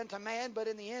seems right unto man, but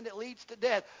in the end it leads to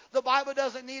death. The Bible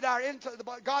doesn't need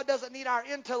God doesn't need our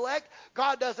intellect.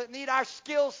 God doesn't need our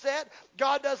skill set.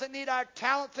 God doesn't need our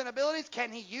talents and abilities.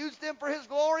 Can he use them for his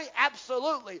glory?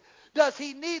 Absolutely. Does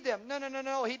he need them?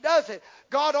 No, he doesn't.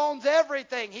 God owns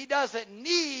everything. He doesn't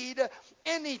need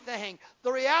anything.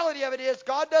 The reality of it is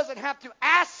God doesn't have to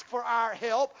ask for our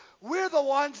help. We're the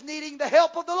ones needing the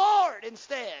help of the Lord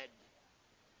instead.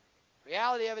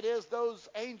 Reality of it is those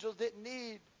angels didn't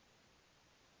need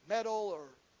metal or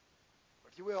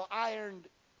if you will,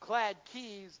 iron-clad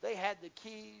keys. They had the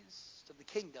keys to the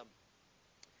kingdom.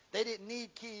 They didn't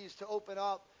need keys to open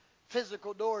up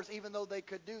physical doors, even though they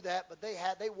could do that, but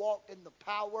they walked in the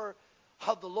power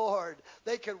of the Lord.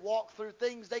 They could walk through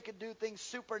things. They could do things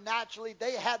supernaturally.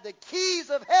 They had the keys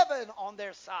of heaven on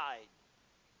their side.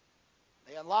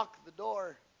 They unlocked the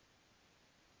door.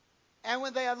 And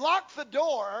when they unlocked the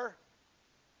door,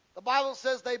 the Bible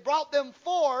says they brought them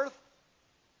forth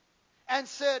and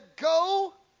said,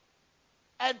 go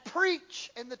and preach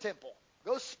in the temple.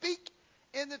 Go speak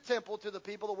in the temple to the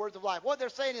people the words of life. What they're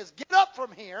saying is, get up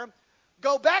from here,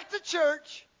 go back to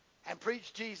church, and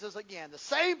preach Jesus again. The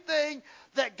same thing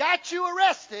that got you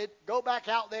arrested, go back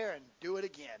out there and do it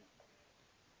again.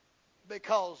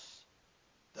 Because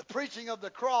the preaching of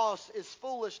the cross is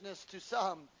foolishness to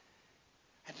some.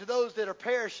 And to those that are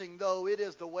perishing, though, it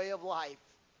is the way of life.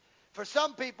 For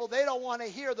some people, they don't want to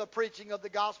hear the preaching of the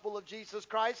gospel of Jesus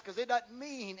Christ because it doesn't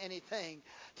mean anything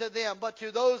to them. But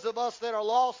to those of us that are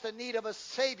lost in need of a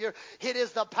Savior, it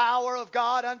is the power of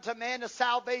God unto man to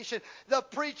salvation. The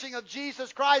preaching of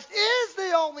Jesus Christ is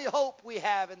the only hope we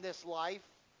have in this life,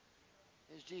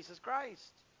 is Jesus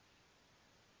Christ.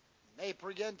 They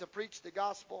began to preach the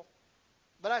gospel.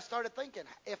 But I started thinking,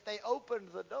 if they opened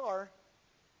the door,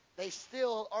 they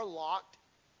still are locked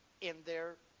in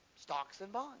their stocks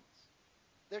and bonds.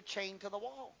 They're chained to the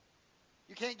wall.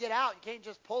 You can't get out. You can't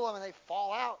just pull them and they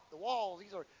fall out the walls.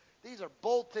 These are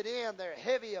bolted in. They're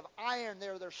heavy of iron.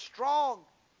 They're strong.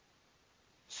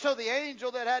 So the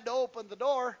angel that had to open the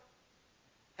door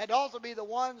had to also be the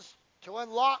ones to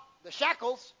unlock the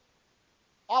shackles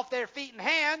off their feet and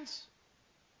hands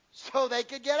so they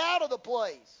could get out of the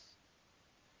place.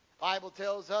 The Bible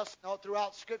tells us all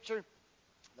throughout Scripture,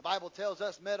 the Bible tells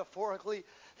us metaphorically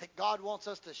that God wants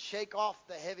us to shake off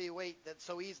the heavy weight that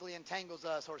so easily entangles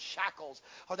us, or shackles,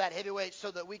 or that heavy weight, so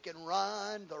that we can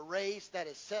run the race that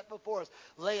is set before us.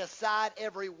 Lay aside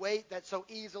every weight that so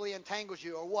easily entangles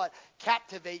you, or what?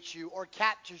 Captivates you, or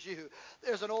captures you.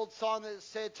 There's an old song that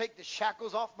said, take the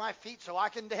shackles off my feet so I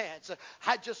can dance.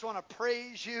 I just want to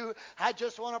praise you. I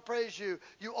just want to praise you.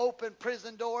 You open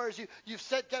prison doors. You've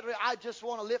set that. I just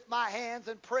want to lift my hands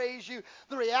and praise you.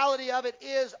 The reality of it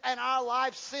is, in our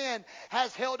life, sin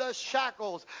has held us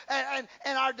shackles, and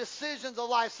our decisions of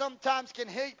life sometimes can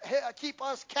keep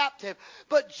us captive.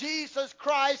 But Jesus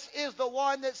Christ is the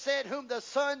one that said, whom the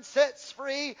Son sets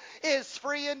free is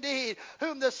free indeed.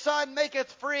 Whom the Son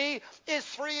maketh free is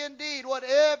free indeed.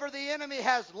 Whatever the enemy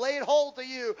has laid hold of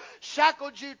you,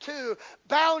 shackled you to,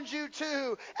 bound you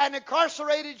to, and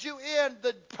incarcerated you in,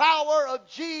 the power of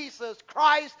Jesus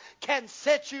Christ can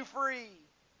set you free.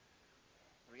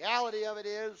 The reality of it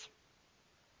is,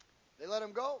 they let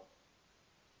him go.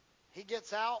 He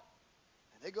gets out,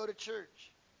 and they go to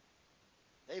church.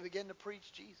 They begin to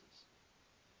preach Jesus.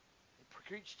 They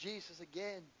preach Jesus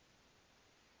again.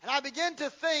 And I began to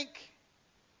think,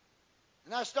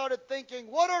 and I started thinking,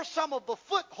 what are some of the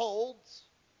footholds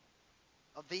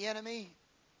of the enemy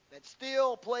that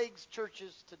still plagues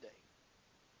churches today?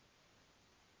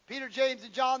 Peter, James,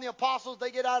 and John, the apostles,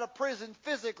 they get out of prison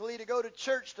physically to go to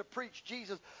church to preach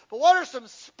Jesus. But what are some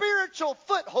spiritual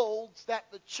footholds that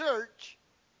the church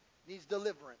needs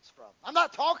deliverance from? I'm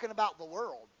not talking about the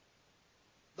world,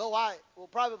 though I will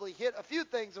probably hit a few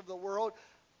things of the world.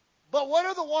 But what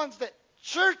are the ones that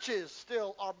churches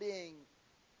still are being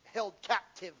held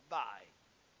captive by,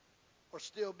 or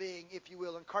still being, if you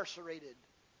will, incarcerated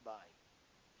by?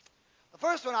 The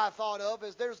first one I thought of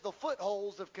is there's the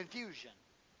footholds of confusion.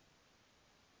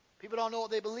 People don't know what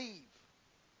they believe.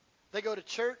 They go to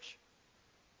church.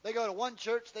 They go to one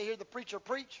church. They hear the preacher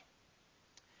preach.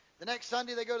 The next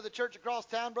Sunday, they go to the church across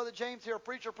town. Brother James, hear a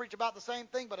preacher preach about the same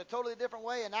thing, but a totally different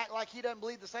way, and act like he doesn't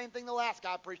believe the same thing the last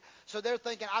guy preached. So they're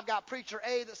thinking, I've got preacher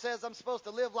A that says I'm supposed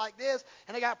to live like this,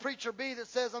 and I got preacher B that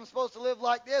says I'm supposed to live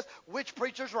like this. Which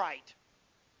preacher's right?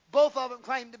 Both of them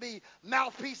claim to be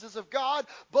mouthpieces of God.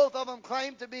 Both of them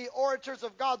claim to be orators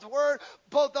of God's word.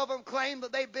 Both of them claim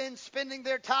that they've been spending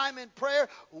their time in prayer.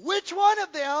 Which one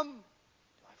of them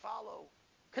do I follow?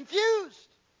 Confused.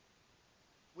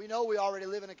 We know we already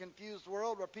live in a confused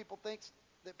world where people think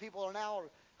that people are now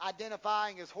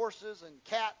identifying as horses and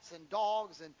cats and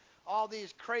dogs and all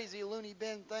these crazy loony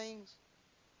bin things.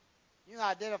 You can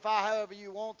identify however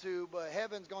you want to, but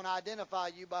heaven's going to identify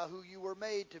you by who you were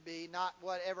made to be, not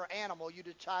whatever animal you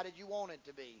decided you wanted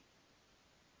to be.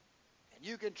 And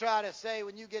you can try to say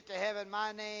when you get to heaven,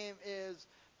 my name is,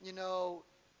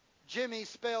 Jimmy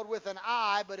spelled with an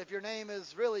I, but if your name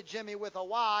is really Jimmy with a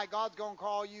Y, God's going to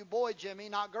call you boy Jimmy,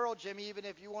 not girl Jimmy, even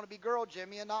if you want to be girl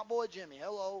Jimmy and not boy Jimmy.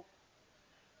 Hello.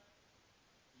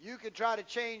 You can try to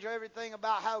change everything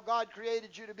about how God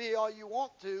created you to be all you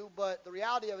want to, but the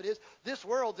reality of it is this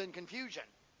world's in confusion.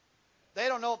 They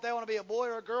don't know if they want to be a boy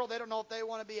or a girl. They don't know if they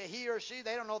want to be a he or a she.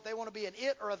 They don't know if they want to be an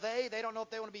it or a they. They don't know if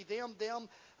they want to be them,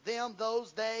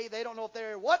 those, they. They don't know if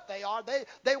they're what they are.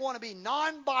 They want to be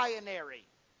non-binary.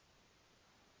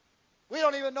 We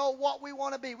don't even know what we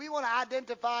want to be. We want to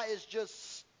identify as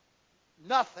just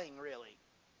nothing, really.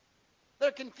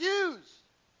 They're confused.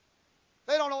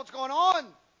 They don't know what's going on.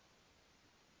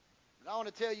 And I want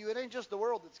to tell you, it ain't just the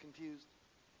world that's confused.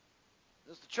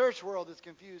 It's the church world that's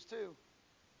confused too.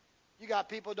 You got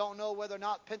people who don't know whether or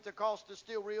not Pentecost is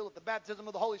still real, if the baptism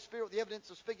of the Holy Spirit, the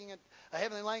evidence of speaking in a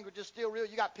heavenly language is still real.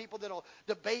 You got people that will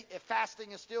debate if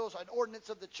fasting is still an ordinance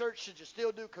of the church. Should you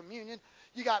still do communion?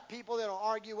 You got people that will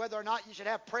argue whether or not you should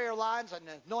have prayer lines and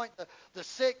anoint the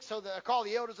sick, so that call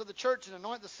the elders of the church and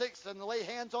anoint the sick and lay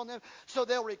hands on them so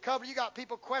they'll recover. You got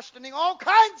people questioning all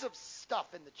kinds of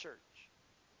stuff in the church.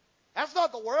 That's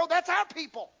not the world. That's our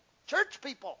people, church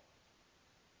people.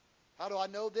 How do I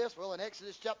know this? Well, in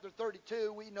Exodus chapter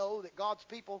 32, we know that God's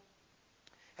people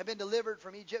have been delivered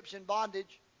from Egyptian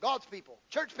bondage. God's people,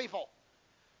 church people,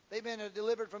 they've been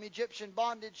delivered from Egyptian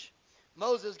bondage.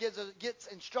 Moses gets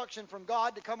instruction from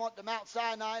God to come up to Mount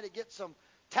Sinai to get some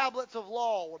tablets of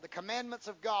law or the commandments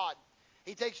of God.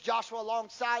 He takes Joshua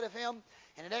alongside of him.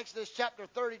 And in Exodus chapter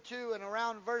 32 and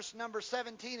around verse number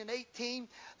 17 and 18,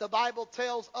 the Bible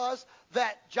tells us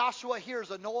that Joshua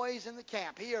hears a noise in the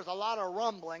camp. He hears a lot of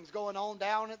rumblings going on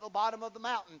down at the bottom of the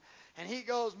mountain. And he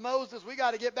goes, Moses, we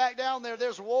got to get back down there.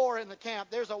 There's war in the camp.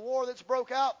 There's a war that's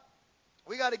broke out.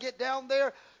 We got to get down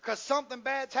there because something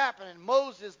bad's happening.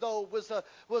 Moses, though,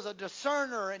 was a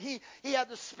discerner, and he had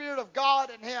the Spirit of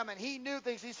God in him, and he knew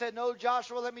things. He said, no,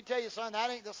 Joshua, let me tell you, son, that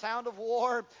ain't the sound of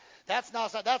war. That's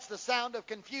the sound of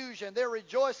confusion. They're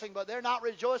rejoicing, but they're not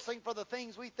rejoicing for the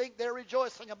things we think they're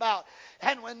rejoicing about.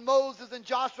 And when Moses and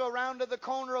Joshua rounded the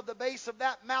corner of the base of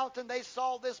that mountain, they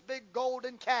saw this big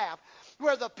golden calf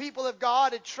where the people of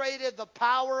God had traded the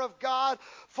power of God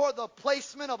for the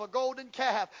placement of a golden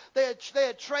calf. They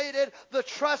had traded the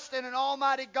trust in an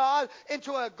almighty God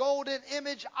into a golden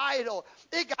image idol.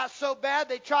 It got so bad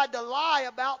they tried to lie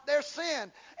about their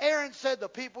sin. Aaron said, the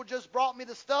people just brought me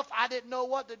the stuff. I didn't know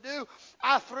what to do.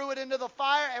 I threw it into the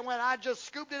fire, and when I just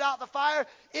scooped it out the fire,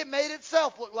 it made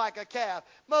itself look like a calf.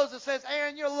 Moses says,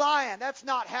 Aaron, you're lying. That's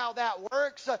not how that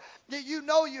works. You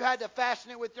know you had to fashion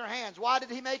it with your hands. Why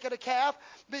did he make it a calf?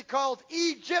 Because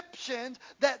Egyptians,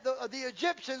 the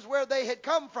Egyptians where they had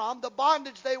come from, the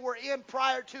bondage they were in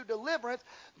prior to deliverance,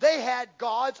 they had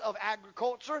gods of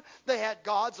agriculture. They had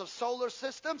gods of solar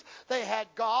systems. They had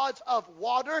gods of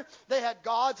water. They had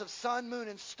gods of sun, moon,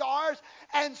 and stars.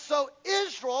 And so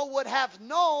Israel would have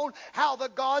known how the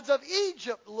gods of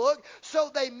Egypt looked. So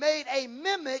they made a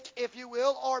mimic, if you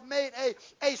will, or made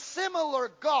a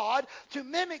similar god to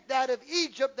mimic that of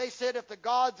Egypt. They said, if the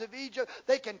gods of Egypt,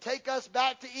 they can take us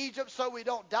back to Egypt so we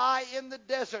don't die in the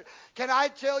desert. Can I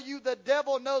tell you, the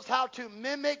devil knows how to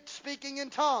mimic speaking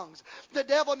in tongues. The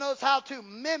devil knows how to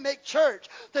mimic church.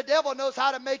 The devil knows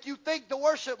how to make you think the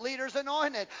worship leader's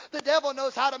anointed. The devil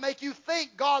knows how to make you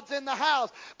think God's in the house.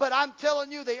 But I'm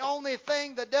telling you, the only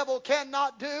thing the devil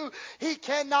cannot do, he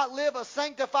cannot live a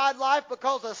sanctified life,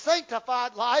 because a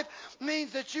sanctified life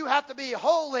means that you have to be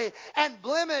holy and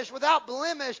blemished, without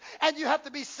blemish, and you have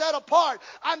to be set apart.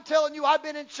 I'm telling you, I've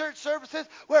been in church services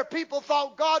where people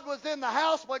thought God was in the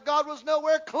house, but God was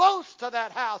nowhere close to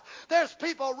that house. There's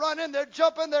people running, they're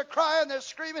jumping, they're crying, they're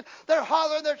screaming, they're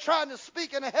hollering, they're trying to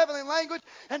speak in a heavenly language,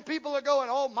 and people are going,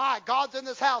 oh my, God's in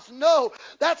this house. No,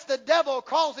 that's the devil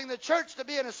causing the church to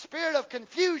be in a spirit of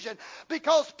confusion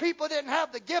because people didn't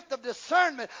have the gift of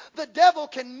discernment. The devil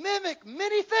can mimic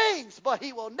many things, but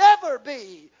he will never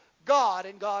be God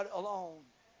and God alone.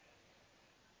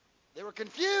 They were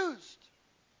confused.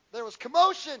 There was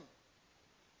commotion.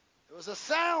 There was a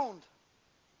sound.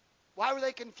 Why were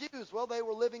they confused? Well, they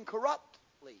were living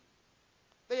corruptly.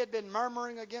 They had been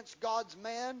murmuring against God's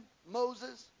man,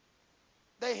 Moses.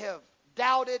 They have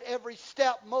doubted every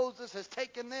step Moses has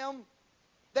taken them.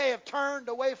 They have turned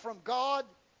away from God.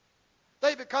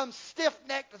 They become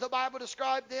stiff-necked, as the Bible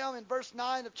described them in verse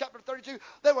 9 of chapter 32.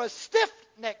 They were a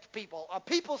stiff-necked people, a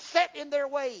people set in their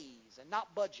ways and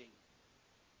not budging.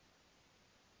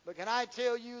 But can I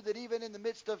tell you that even in the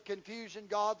midst of confusion,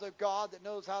 God's a God that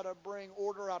knows how to bring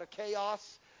order out of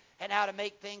chaos and how to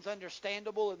make things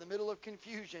understandable in the middle of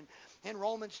confusion. In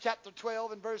Romans chapter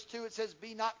 12 and verse 2, it says,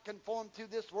 be not conformed to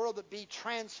this world, but be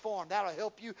transformed. That'll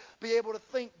help you be able to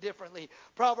think differently.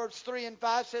 Proverbs 3 and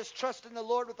 5 says, trust in the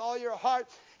Lord with all your heart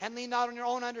and lean not on your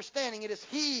own understanding. It is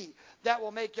He that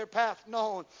will make your path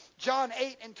known. John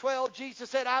 8 and 12,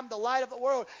 Jesus said, I'm the light of the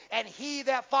world, and he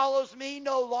that follows me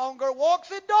no longer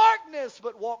walks in darkness,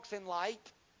 but walks in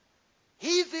light.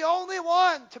 He's the only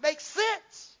one to make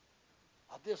sense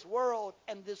of this world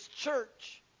and this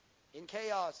church in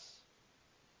chaos.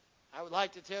 I would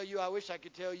like to tell you, I wish I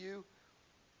could tell you,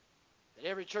 that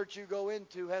every church you go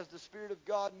into has the Spirit of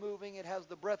God moving, it has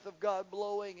the breath of God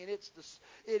blowing, and it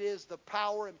is the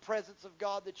power and presence of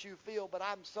God that you feel. But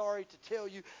I'm sorry to tell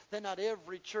you that not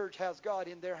every church has God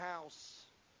in their house.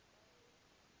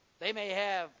 They may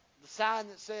have the sign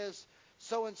that says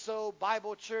so-and-so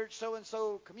Bible church,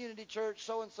 so-and-so community church,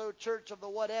 so-and-so church of the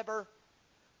whatever.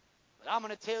 But I'm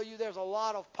going to tell you there's a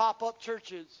lot of pop-up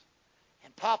churches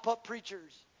and pop-up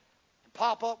preachers and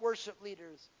pop-up worship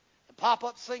leaders and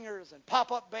pop-up singers and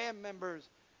pop-up band members,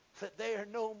 that they are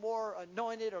no more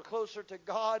anointed or closer to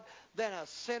God than a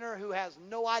sinner who has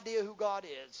no idea who God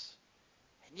is.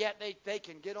 And yet they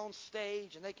can get on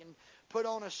stage and they can put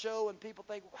on a show and people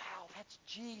think, wow, that's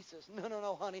Jesus.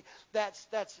 No, honey. That's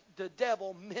the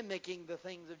devil mimicking the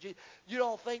things of Jesus. You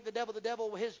don't think the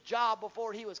devil, his job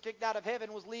before he was kicked out of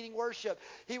heaven was leading worship.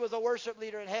 He was a worship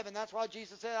leader in heaven. That's why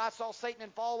Jesus said, I saw Satan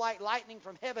fall like lightning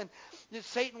from heaven.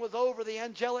 Satan was over the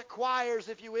angelic choirs,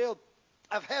 if you will,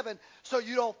 of heaven. So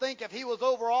you don't think if he was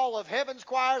over all of heaven's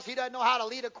choirs, he doesn't know how to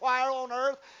lead a choir on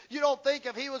earth. You don't think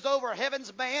if he was over heaven's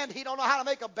band, he don't know how to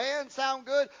make a band sound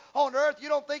good on earth. You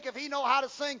don't think if he know how to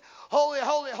sing holy,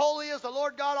 holy, holy is the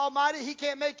Lord God Almighty, he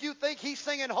can't make you think he's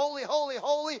singing holy, holy,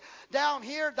 holy down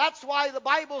here. That's why the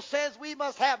Bible says we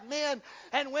must have men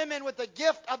and women with the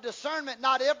gift of discernment.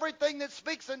 Not everything that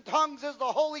speaks in tongues is the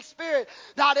Holy Spirit.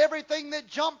 Not everything that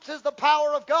jumps is the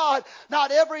power of God.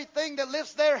 Not everything that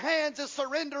lifts their hands is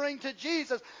surrendering to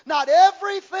Jesus. Not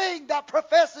everything that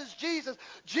professes Jesus.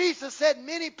 Jesus said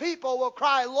many people will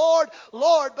cry, Lord,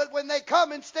 Lord, but when they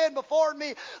come and stand before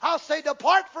me, I'll say,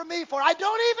 depart from me, for I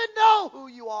don't even know who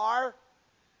you are.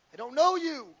 I don't know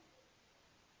you.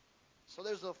 So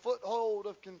there's a foothold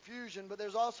of confusion, but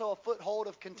there's also a foothold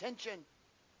of contention.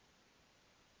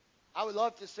 I would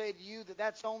love to say to you that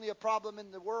that's only a problem in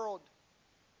the world,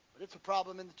 but it's a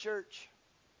problem in the church.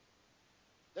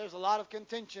 There's a lot of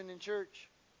contention in church.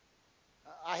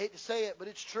 I hate to say it, but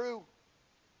it's true.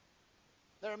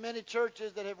 There are many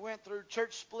churches that have went through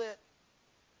church split,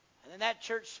 and then that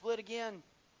church split again,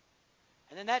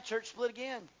 and then that church split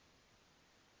again.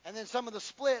 And then some of the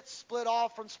splits split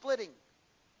off from splitting.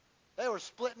 They were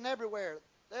splitting everywhere.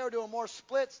 They were doing more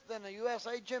splits than a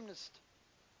USA gymnast.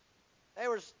 There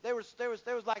was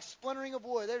like splintering of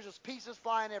wood. There's just pieces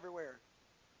flying everywhere.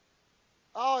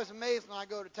 I'm always amazed when I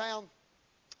go to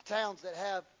towns that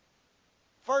have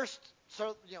First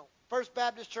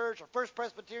Baptist Church or First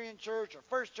Presbyterian Church or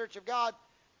First Church of God.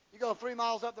 You go 3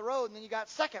 miles up the road and then you got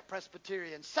Second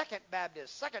Presbyterian, Second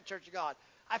Baptist, Second Church of God.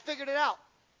 I figured it out.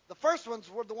 The first ones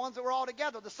were the ones that were all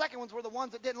together. The second ones were the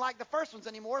ones that didn't like the first ones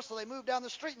anymore, so they moved down the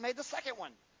street and made the second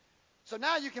one. So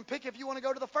now you can pick if you want to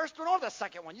go to the first one or the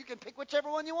second one. You can pick whichever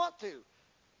one you want to.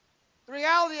 The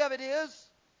reality of it is,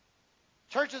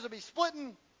 churches will be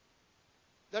splitting.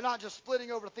 They're not just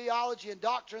splitting over theology and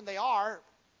doctrine. They are,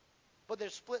 but they're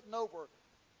splitting over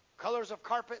colors of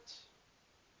carpets,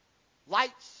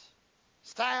 lights,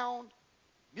 sound,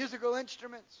 musical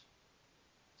instruments.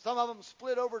 Some of them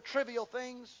split over trivial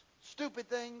things, stupid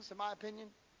things, in my opinion.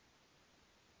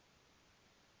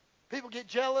 People get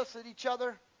jealous at each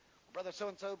other. Brother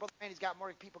so-and-so, Brother Randy's got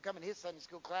more people coming to his Sunday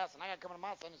school class, and I got to come to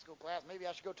my Sunday school class. Maybe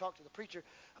I should go talk to the preacher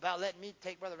about letting me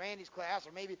take Brother Randy's class,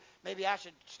 or maybe I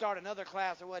should start another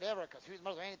class or whatever, because who's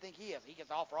Brother Randy think he is? He gets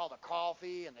to offer all the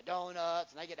coffee and the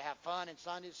donuts, and they get to have fun in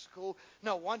Sunday school.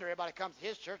 No wonder everybody comes to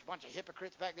his church, a bunch of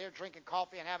hypocrites back there drinking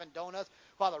coffee and having donuts,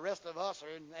 while the rest of us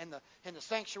are in the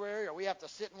sanctuary, or we have to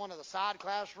sit in one of the side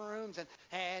classrooms.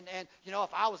 And you know,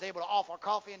 if I was able to offer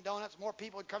coffee and donuts, more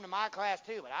people would come to my class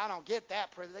too. But I don't get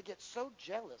that privilege. They get so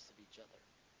jealous of each other.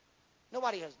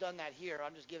 Nobody has done that here.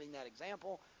 I'm just giving that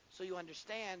example so you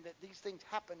understand that these things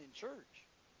happen in church.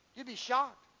 You'd be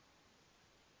shocked.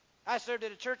 I served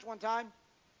at a church one time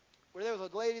where there was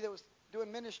a lady that was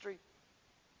doing ministry,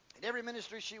 and every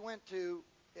ministry she went to,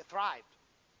 it thrived.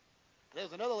 There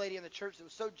was another lady in the church that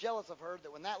was so jealous of her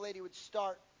that when that lady would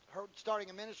starting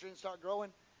a ministry and start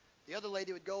growing, the other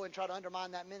lady would go and try to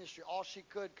undermine that ministry all she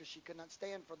could, because she could not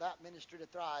stand for that ministry to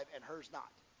thrive and hers not.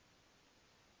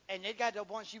 And it got to a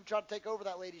point she would try to take over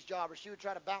that lady's job, or she would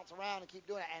try to bounce around and keep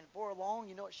doing it. And for long,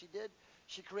 you know what she did?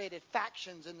 She created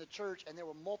factions in the church, and there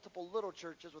were multiple little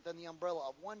churches within the umbrella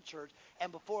of one church. And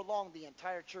before long, the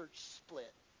entire church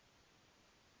split.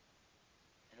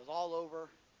 And it was all over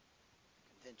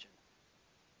contention.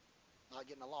 Not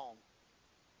getting along.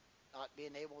 Not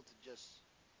being able to just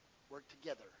work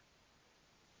together.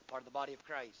 Part of the body of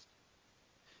Christ.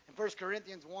 In 1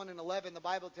 Corinthians 1:11, the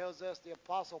Bible tells us the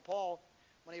Apostle Paul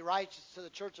when he writes to the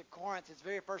church at Corinth, his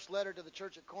very first letter to the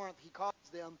church at Corinth, he calls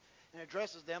them and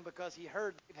addresses them because he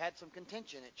heard they've had some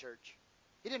contention at church.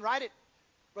 He didn't write it,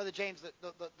 Brother James.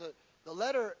 The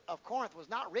letter of Corinth was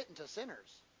not written to sinners.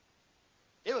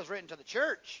 It was written to the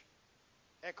church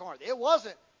at Corinth. It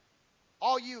wasn't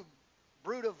all you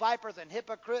brood of vipers and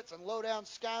hypocrites and low-down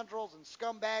scoundrels and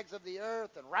scumbags of the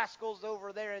earth and rascals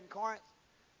over there in Corinth.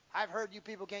 I've heard you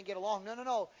people can't get along.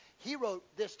 No. He wrote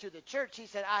this to the church. He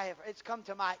said, it's come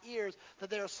to my ears that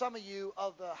there are some of you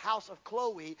of the house of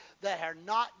Chloe that are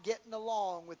not getting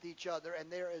along with each other, and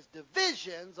there is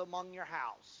divisions among your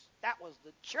house. That was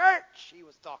the church he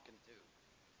was talking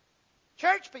to.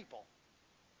 Church people.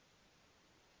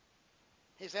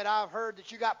 He said, I've heard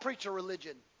that you got preacher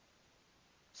religion.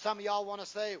 Some of y'all want to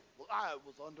say, well, I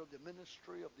was under the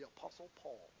ministry of the Apostle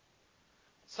Paul.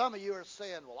 Some of you are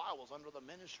saying, well, I was under the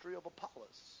ministry of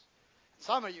Apollos.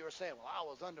 Some of you are saying, well, I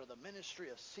was under the ministry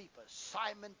of Cephas,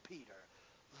 Simon Peter,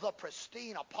 the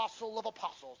pristine apostle of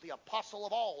apostles, the apostle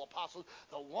of all apostles,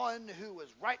 the one who was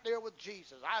right there with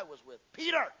Jesus. I was with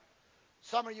Peter.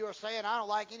 Some of you are saying, I don't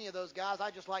like any of those guys.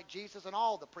 I just like Jesus, and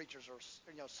all the preachers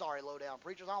are, sorry, low-down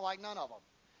preachers. I don't like none of them.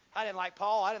 I didn't like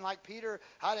Paul. I didn't like Peter.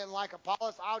 I didn't like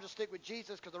Apollos. I'll just stick with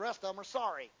Jesus because the rest of them are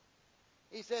sorry.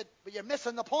 He said, but you're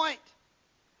missing the point.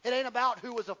 It ain't about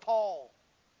who was of Paul.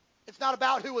 It's not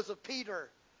about who was of Peter.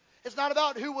 It's not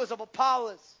about who was of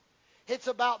Apollos. It's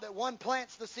about that one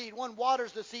plants the seed, one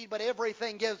waters the seed, but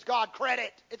everything gives God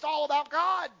credit. It's all about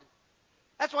God.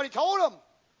 That's what he told them.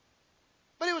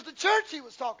 But it was the church he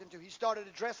was talking to. He started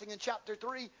addressing in chapter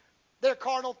 3 their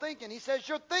carnal thinking. He says,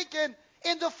 you're thinking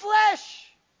in the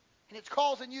flesh, and it's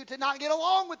causing you to not get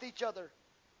along with each other.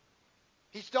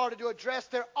 He started to address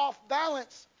their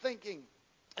off-balance thinking.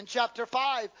 In chapter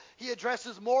 5, he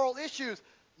addresses moral issues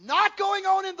not going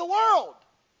on in the world.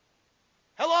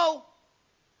 Hello?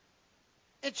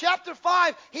 In chapter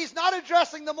 5, he's not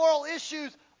addressing the moral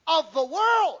issues of the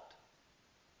world.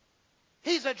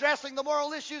 He's addressing the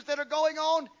moral issues that are going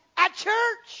on at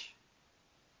church.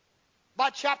 By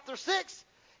chapter 6,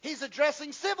 he's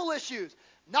addressing civil issues.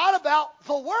 Not about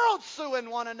the world suing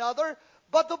one another,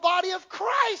 but the body of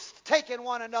Christ taking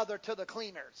one another to the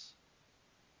cleaners.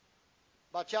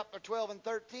 By chapter 12 and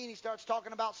 13, he starts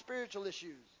talking about spiritual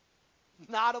issues,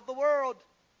 not of the world.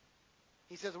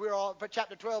 He says but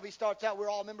chapter 12, he starts out, we're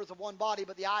all members of one body,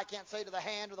 but the eye can't say to the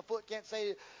hand, or the foot can't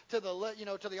say to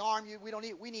the arm,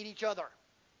 we need each other.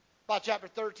 By chapter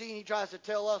 13, he tries to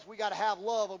tell us we got to have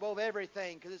love above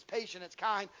everything because it's patient, it's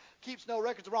kind, keeps no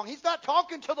records of wrong. He's not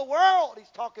talking to the world.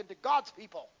 He's talking to God's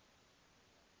people.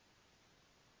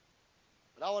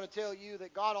 But I want to tell you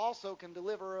that God also can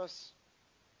deliver us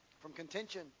from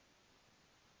contention.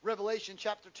 Revelation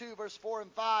chapter 2, verse 4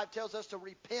 and 5 tells us to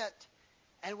repent,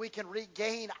 and we can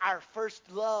regain our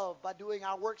first love by doing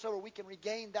our works over. We can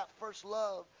regain that first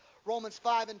love. Romans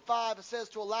 5 and 5 says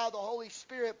to allow the Holy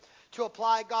Spirit to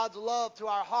apply God's love to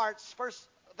our hearts. 1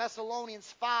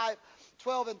 Thessalonians 5,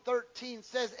 12 and 13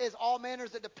 says, as all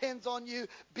manners that depends on you,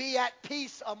 be at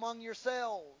peace among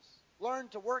yourselves. Learn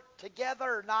to work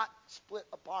together, not split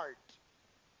apart.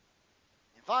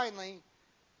 And finally,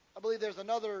 I believe there's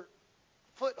another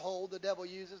foothold the devil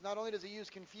uses. Not only does he use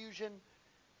confusion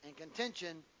and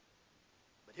contention,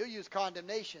 but he'll use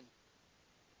condemnation.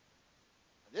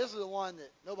 This is the one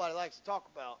that nobody likes to talk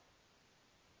about.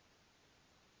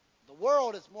 The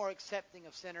world is more accepting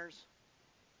of sinners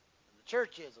than the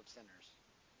church is of sinners.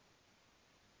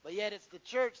 But yet it's the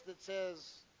church that says,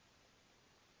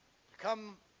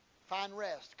 come find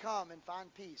rest, come and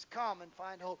find peace, come and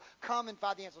find hope, come and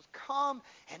find the answers, come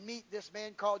and meet this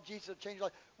man called Jesus to change your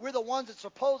life. We're the ones that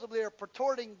supposedly are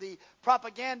pertorting the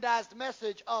propagandized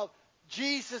message of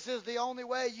Jesus is the only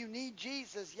way, you need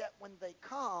Jesus, yet when they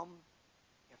come,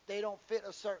 if they don't fit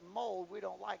a certain mold, we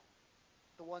don't like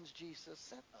the ones Jesus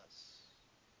sent us.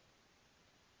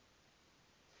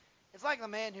 It's like the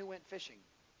man who went fishing.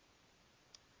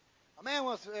 A man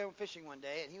was fishing one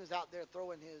day, and he was out there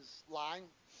throwing his line,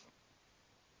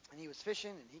 and he was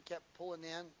fishing, and he kept pulling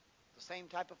in the same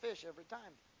type of fish every time.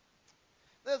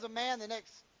 There's a man the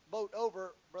next boat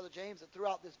over, Brother James, that threw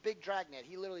out this big dragnet.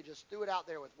 He literally just threw it out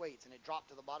there with weights, and it dropped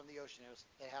to the bottom of the ocean.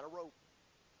 It had a rope.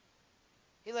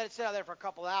 He let it sit out there for a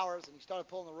couple hours, and he started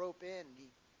pulling the rope in, and he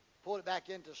pulled it back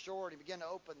into shore, and he began to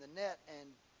open the net, and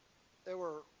there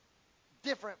were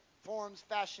different forms,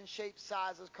 fashion, shapes,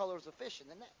 sizes, colors of fish in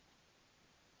the net.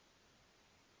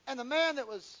 And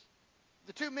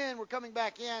the two men were coming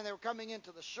back in, they were coming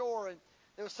into the shore, and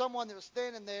there was someone that was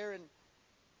standing there, and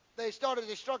they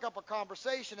struck up a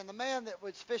conversation, and the man that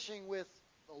was fishing with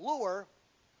the lure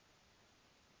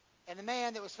And the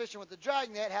man that was fishing with the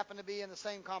dragnet happened to be in the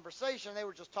same conversation. They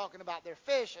were just talking about their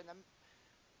fish. And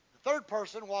the third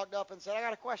person walked up and said, I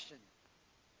got a question.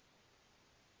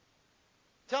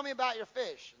 Tell me about your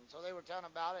fish. And so they were telling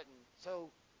about it. And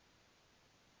so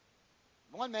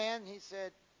one man, he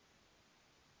said,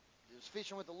 he was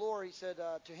fishing with the lure. He said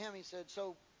to him, he said,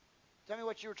 so tell me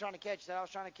what you were trying to catch. He said, I was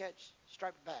trying to catch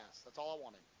striped bass. That's all I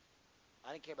wanted.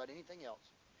 I didn't care about anything else.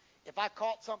 If I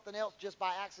caught something else just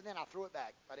by accident, I threw it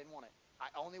back. I didn't want it. I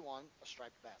only wanted a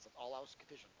striped bass. That's all I was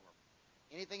fishing for.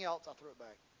 Anything else, I threw it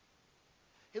back.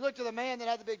 He looked at the man that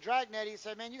had the big dragnet. He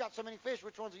said, man, you got so many fish.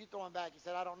 Which ones are you throwing back? He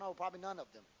said, I don't know. Probably none of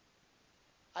them.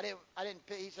 I didn't.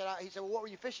 He said, well, what were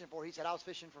you fishing for? He said, I was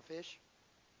fishing for fish.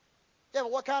 Yeah,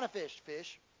 but what kind of fish?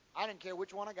 Fish. I didn't care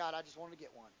which one I got. I just wanted to get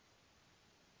one.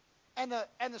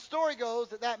 And the story goes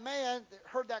that man that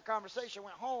heard that conversation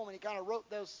went home and he kind of wrote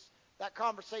that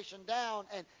conversation down,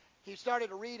 and he started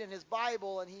to read in his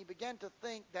Bible, and he began to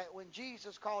think that when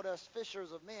Jesus called us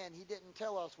fishers of men, he didn't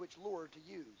tell us which lure to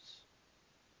use.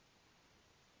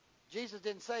 Jesus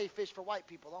didn't say fish for white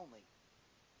people only.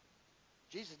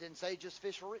 Jesus didn't say just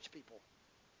fish for rich people.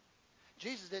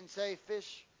 Jesus didn't say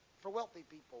fish for wealthy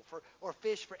people, or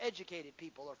fish for educated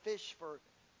people, or fish for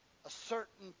a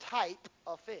certain type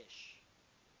of fish.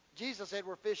 Jesus said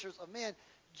we're fishers of men.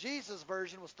 Jesus'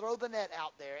 version was throw the net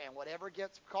out there, and whatever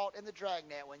gets caught in the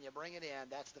dragnet when you bring it in,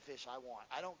 that's the fish I want.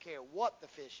 I don't care what the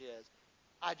fish is.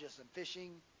 I just am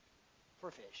fishing for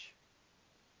fish.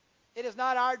 It is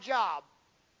not our job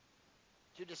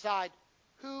to decide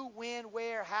who, when,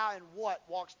 where, how, and what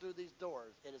walks through these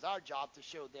doors. It is our job to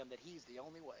show them that he's the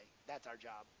only way. That's our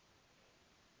job.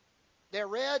 They're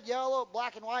red, yellow,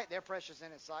 black, and white. They're precious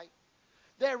in his sight.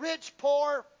 They're rich,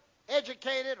 poor,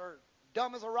 educated, or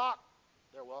dumb as a rock.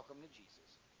 They're welcome to Jesus.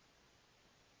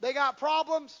 They got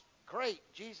problems? Great.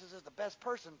 Jesus is the best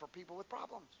person for people with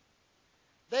problems.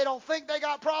 They don't think they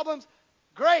got problems?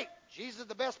 Great. Jesus is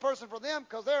the best person for them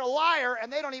because they're a liar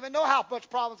and they don't even know how much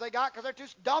problems they got because they're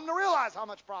too dumb to realize how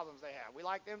much problems they have. We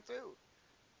like them too.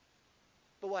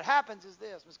 But what happens is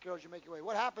this. Miss Carol, you make your way.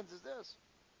 What happens is this.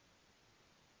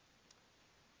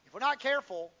 If we're not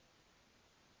careful,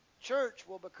 church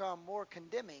will become more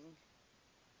condemning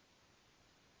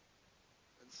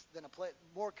than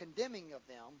more condemning of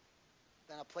them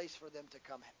than a place for them to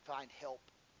come find help,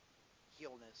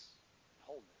 healness, and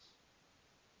wholeness.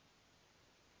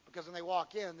 Because when they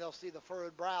walk in, they'll see the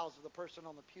furrowed brows of the person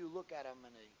on the pew look at them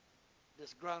in a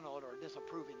disgruntled or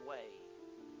disapproving way.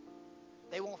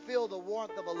 They won't feel the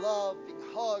warmth of a loving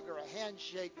hug or a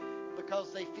handshake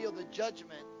because they feel the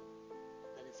judgment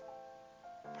that is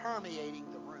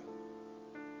permeating the room.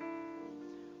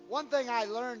 One thing I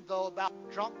learned, though, about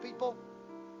drunk people,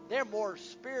 they're more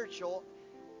spiritual,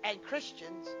 and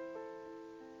Christians,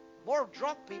 more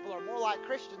drunk people are more like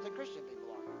Christians than Christian people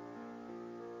are.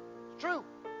 It's true.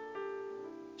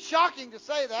 Shocking to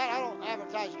say that. I don't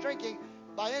advertise drinking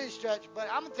by any stretch, but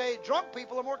I'm going to tell you, drunk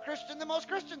people are more Christian than most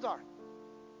Christians are.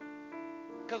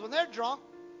 Because when they're drunk,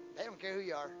 they don't care who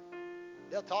you are.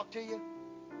 They'll talk to you.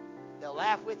 They'll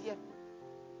laugh with you.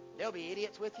 They'll be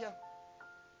idiots with you.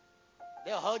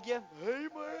 They'll hug you. Hey,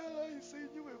 man, I ain't seen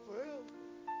you in forever.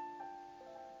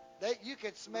 You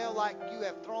could smell like you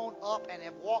have thrown up and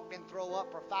have walked and throw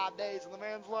up for 5 days, and the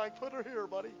man's like, put her here,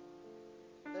 buddy.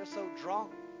 They're so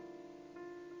drunk.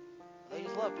 They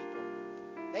just love people.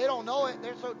 They don't know it.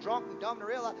 They're so drunk and dumb to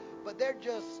realize, but they're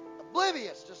just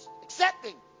oblivious, just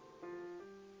accepting.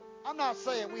 I'm not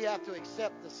saying we have to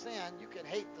accept the sin. You can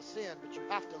hate the sin, but you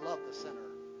have to love the sinner.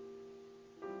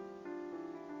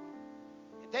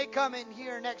 If they come in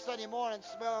here next Sunday morning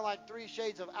smelling like 3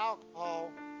 shades of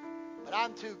alcohol, but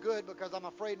I'm too good because I'm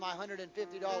afraid my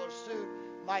 $150 suit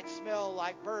might smell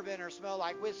like bourbon or smell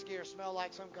like whiskey or smell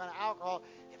like some kind of alcohol.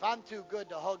 If I'm too good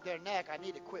to hug their neck, I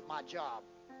need to quit my job.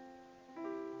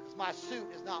 Because my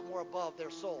suit is not more above their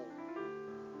soul.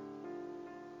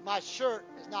 My shirt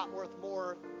is not worth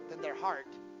more than their heart.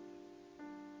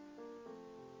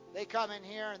 They come in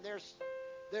here and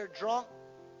they're drunk.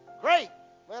 Great.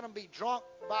 Let them be drunk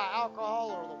by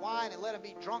alcohol or the wine, and let them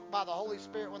be drunk by the Holy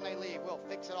Spirit when they leave. We'll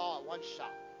fix it all at one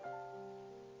shot.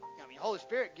 I mean, Holy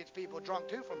Spirit gets people drunk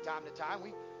too from time to time.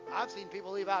 I've seen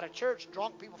people leave out of church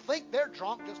drunk. People think they're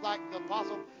drunk, just like the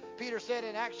Apostle Peter said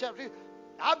in Acts chapter 2.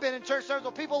 I've been in church service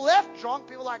where people left drunk.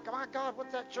 People are like, oh my God,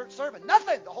 what's that church serving?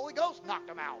 Nothing. The Holy Ghost knocked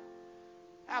them out.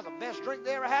 That was the best drink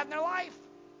they ever had in their life.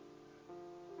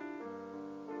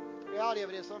 The reality of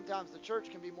it is sometimes the church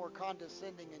can be more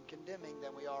condescending and condemning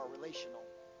than we are relational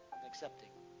and accepting.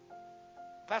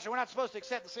 Pastor, we're not supposed to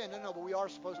accept the sin. No, but we are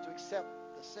supposed to accept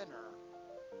the sinner.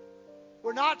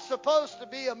 We're not supposed to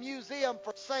be a museum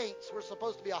for saints. We're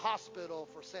supposed to be a hospital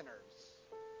for sinners.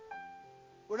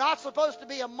 We're not supposed to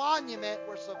be a monument.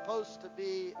 We're supposed to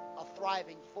be a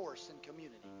thriving force in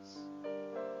communities.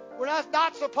 We're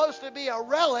not supposed to be a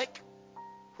relic.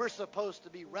 We're supposed to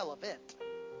be relevant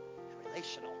and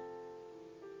relational.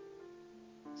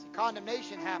 See,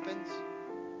 condemnation happens.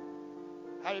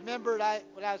 I remembered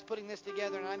when I was putting this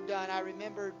together, and I'm done, I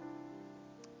remembered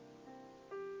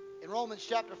in Romans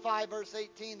chapter 5, verse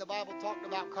 18, the Bible talked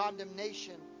about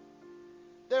condemnation.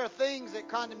 There are things that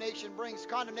condemnation brings.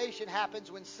 Condemnation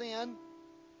happens when sins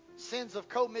of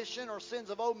commission or sins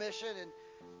of omission,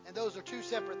 and those are two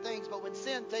separate things. But when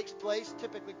sin takes place,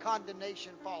 typically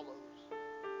condemnation follows.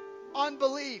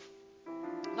 Unbelief,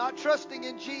 not trusting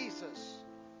in Jesus.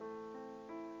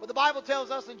 But the Bible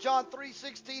tells us in John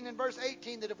 3:16 and verse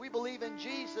 18 that if we believe in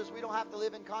Jesus, we don't have to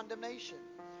live in condemnation.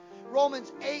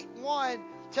 Romans 8:1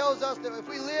 tells us that if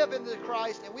we live in the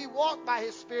Christ and we walk by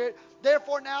His Spirit,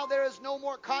 therefore now there is no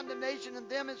more condemnation in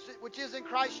them which is in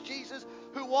Christ Jesus,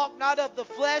 who walk not of the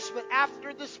flesh but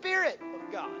after the Spirit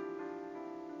of God.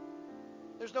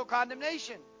 There's no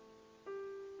condemnation.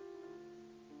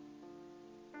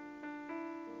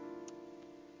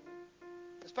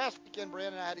 This past weekend,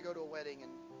 Brandon and I had to go to a wedding in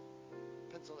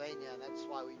Pennsylvania, and that's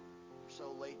why we were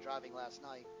so late driving last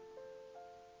night.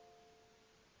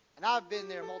 And I've been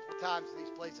there multiple times to these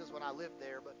places when I lived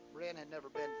there, but Brandon had never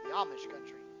been to the Amish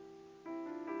country.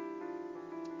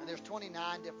 And there's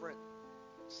 29 different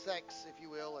sects, if you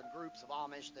will, and groups of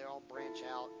Amish. They all branch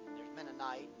out. And there's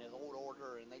Mennonite, and there's Old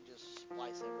Order, and they just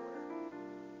splice everywhere.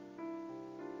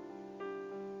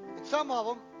 And some of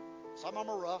them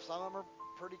are rough, some of them are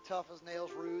pretty tough as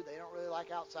nails, rude. They don't really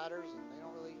like outsiders, and they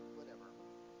don't really whatever.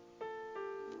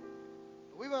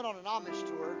 But we went on an Amish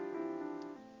tour,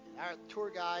 and our tour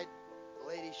guide, the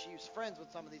lady, she was friends with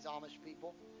some of these Amish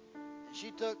people, and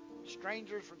she took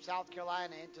strangers from South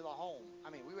Carolina into the home.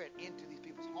 I mean, we went into these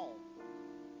people's home.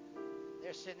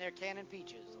 They're sitting there canning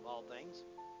peaches, of all things.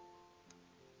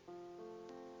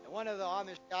 And one of the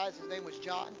Amish guys, his name was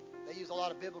John. They use a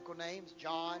lot of biblical names.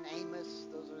 John, Amos,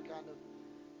 those are the kind of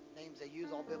names they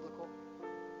use, all biblical.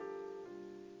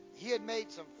 He had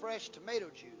made some fresh tomato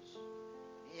juice.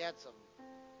 He had some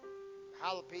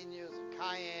jalapenos and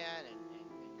cayenne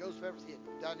and ghost peppers. He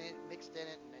had done it, mixed in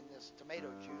it, and this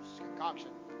tomato juice concoction.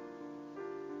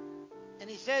 And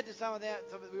he said to some of them,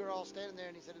 we were all standing there,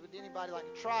 and he said, would anybody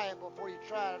like to try it? Before you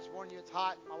try it, I just warn you, it's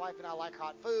hot. My wife and I like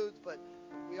hot foods, but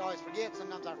we always forget.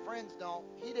 Sometimes our friends don't.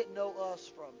 He didn't know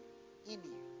us from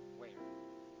anywhere.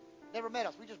 Never met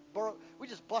us. We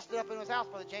just busted up into his house,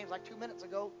 Brother James, like 2 minutes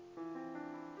ago.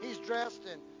 He's dressed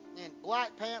in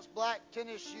black pants, black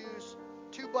tennis shoes,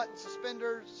 2-button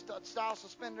suspenders, style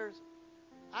suspenders.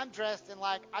 I'm dressed in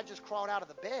like I just crawled out of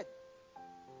the bed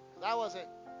because I wasn't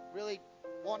really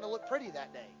wanting to look pretty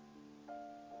that day.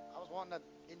 I was wanting to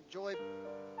enjoy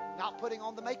not putting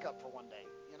on the makeup for one day.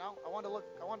 You know, I wanted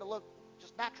to look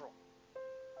just natural.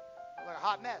 I was like a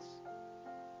hot mess.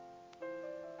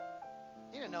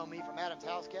 He didn't know me from Adam's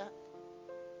house cat.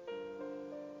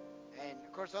 And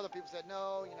of course, other people said,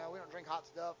 no, we don't drink hot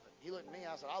stuff. And he looked at me.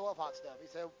 I said, I love hot stuff. He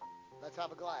said, let's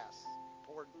have a glass.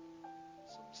 Poured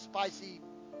some spicy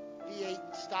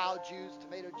V8 style juice,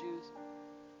 tomato juice.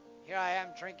 Here I am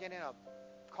drinking in a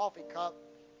coffee cup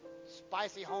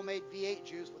spicy homemade V8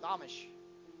 juice with Amish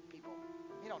people.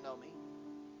 He don't know me.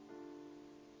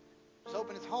 Just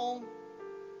opened his home.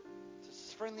 Just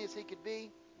as friendly as he could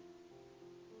be.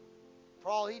 For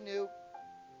all he knew,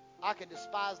 I could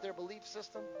despise their belief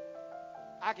system.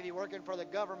 I could be working for the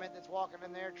government that's walking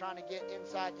in there trying to get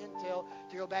inside intel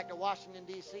to go back to Washington,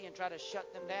 D.C. and try to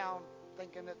shut them down,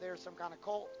 thinking that they're some kind of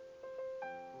cult.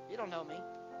 He don't know me.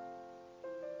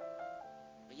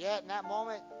 But yet, in that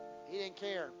moment, he didn't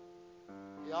care.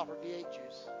 He offered V8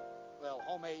 juice. Well,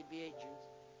 homemade V8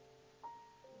 juice.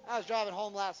 I was driving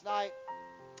home last night,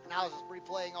 and I was just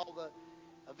replaying all the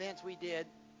events we did.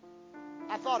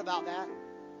 I thought about that.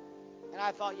 And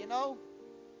I thought,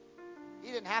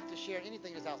 he didn't have to share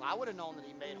anything in his house. I would have known that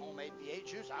he made homemade V8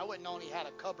 juice. I wouldn't have known he had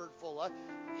a cupboard full of.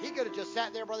 He could have just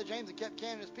sat there, Brother James, and kept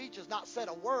canning his peaches, not said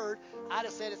a word. I'd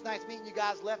have said, it's nice meeting you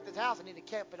guys, left his house, and he'd have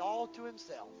kept it all to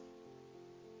himself.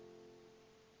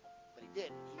 But he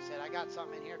didn't. He said, I got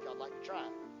something in here if y'all like to try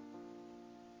it.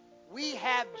 We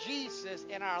have Jesus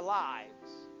in our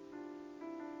lives,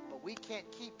 but we can't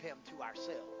keep him to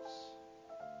ourselves.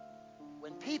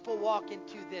 When people walk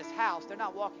into this house, they're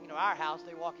not walking into our house,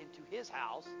 they walk into his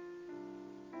house.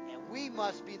 And we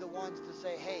must be the ones to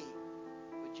say, hey,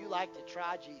 would you like to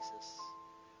try Jesus?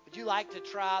 Would you like to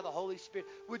try the Holy Spirit?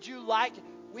 Would you like to?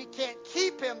 We can't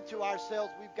keep him to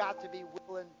ourselves. We've got to be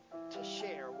willing to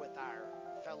share with our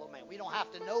fellow man. We don't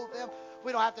have to know them.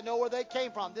 We don't have to know where they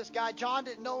came from. This guy John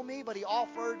didn't know me, but he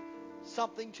offered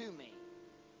something to me.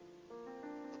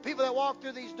 The people that walk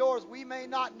through these doors, we may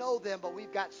not know them, but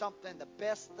we've got something, the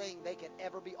best thing they can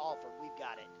ever be offered. We've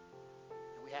got it.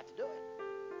 And we have to do it.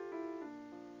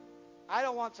 I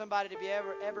don't want somebody to be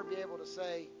ever be able to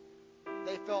say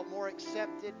they felt more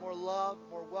accepted, more loved,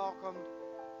 more welcomed,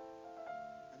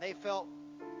 and they felt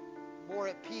more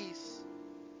at peace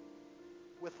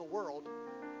with the world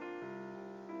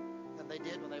than they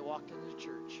did when they walked into the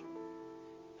church.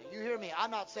 Now, you hear me?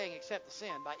 I'm not saying accept the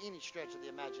sin by any stretch of the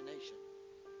imagination.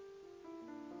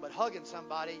 But hugging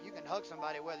somebody, you can hug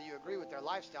somebody whether you agree with their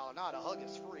lifestyle or not. A hug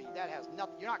is free. That has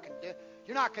nothing.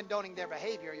 You're not condoning their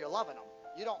behavior. You're loving them.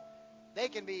 You don't. They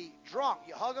can be drunk.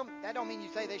 You hug them. That don't mean you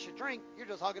say they should drink. You're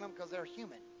just hugging them because they're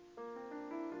human.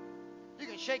 You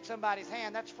can shake somebody's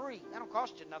hand. That's free. That don't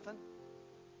cost you nothing.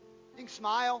 You can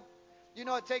smile. You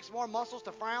know it takes more muscles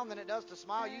to frown than it does to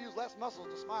smile. You use less muscles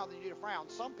to smile than you do to frown.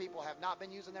 Some people have not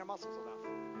been using their muscles enough.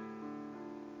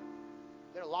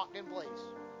 They're locked in place.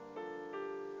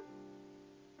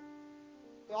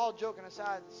 But all joking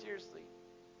aside, seriously,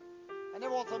 I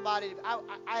never want somebody.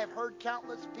 I have heard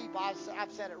countless people. I've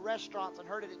sat at restaurants and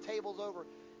heard it at tables over.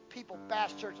 People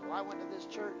bash churches. Well, I went to this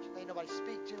church. Ain't nobody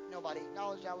speak to me. Nobody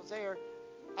acknowledged I was there.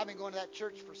 I've been going to that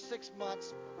church for 6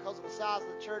 months because of the size of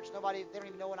the church. They don't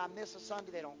even know when I miss a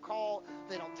Sunday. They don't call.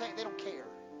 They don't care.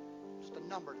 Just a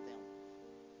number to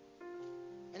them.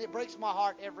 And it breaks my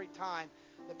heart every time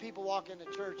that people walk into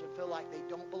church and feel like they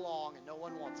don't belong and no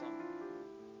one wants them.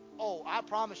 Oh, I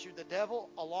promise you, the devil,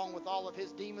 along with all of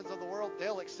his demons of the world,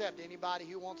 they'll accept anybody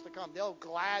who wants to come. They'll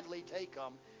gladly take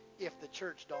them if the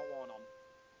church don't want them.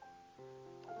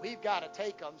 But we've got to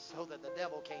take them so that the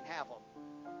devil can't have them.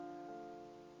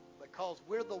 Because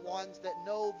we're the ones that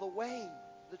know the way,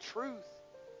 the truth,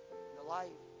 and the life.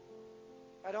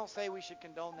 I don't say we should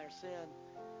condone their sin.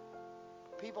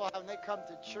 People, when they come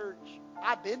to church,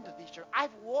 I've been to these churches.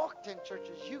 I've walked in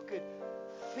churches. You could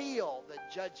feel the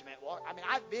judgment. I mean,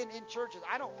 I've been in churches.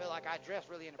 I don't feel like I dress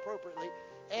really inappropriately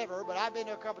ever, but I've been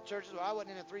to a couple churches where I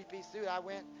wasn't in a three-piece suit. I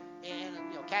went in,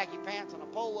 khaki pants and a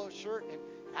polo shirt, and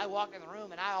I walked in the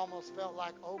room, and I almost felt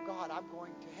like, oh, God, I'm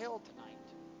going to hell tonight.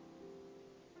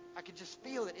 I could just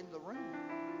feel it in the room.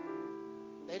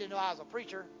 They didn't know I was a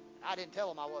preacher. I didn't tell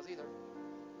them I was either.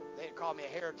 They'd call me a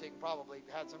heretic, probably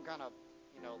had some kind of,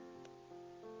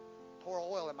 pour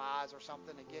oil in my eyes or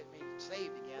something to get me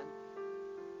saved again.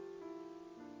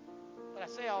 But I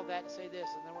say all that to say this,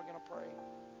 and then we're going to pray.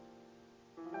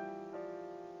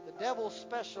 The devil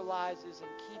specializes in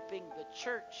keeping the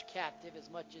church captive as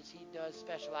much as he does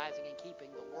specializing in keeping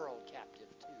the world captive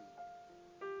too.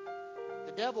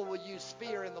 The devil will use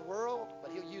fear in the world,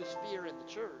 but he'll use fear in the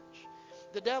church.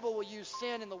 The devil will use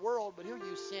sin in the world, but he'll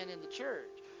use sin in the church.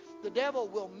 The devil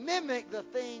will mimic the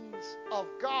things of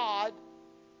God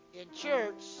in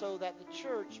church so that the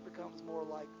church becomes more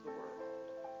like the world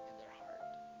in their heart.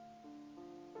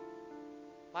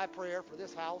 My prayer for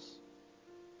this house,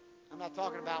 I'm not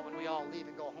talking about when we all leave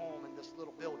and go home in this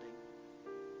little building,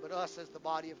 but us as the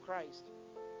body of Christ.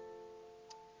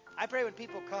 I pray when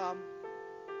people come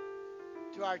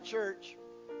to our church,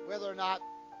 whether or not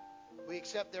we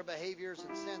accept their behaviors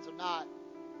and sins or not,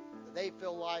 that they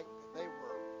feel like they were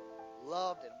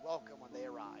loved and welcome when they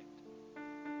arrived.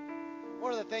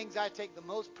 One of the things I take the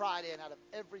most pride in out of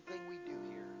everything we do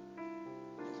here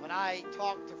is when I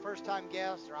talk to first-time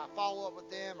guests, or I follow up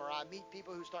with them, or I meet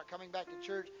people who start coming back to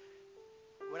church.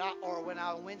 When I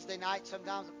on Wednesday night,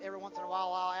 sometimes every once in a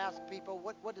while, I'll ask people,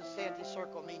 what does Santee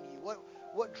Circle mean to you?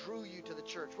 What drew you to the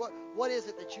church? What is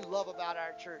it that you love about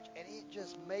our church? And it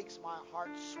just makes my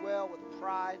heart swell with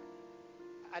pride.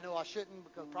 I know I shouldn't,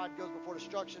 because pride goes before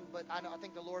destruction, but I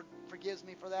think the Lord forgives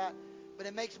me for that. But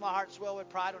it makes my heart swell with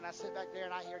pride when I sit back there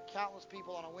and I hear countless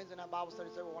people on a Wednesday night Bible study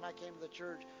say, well, when I came to the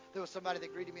church, there was somebody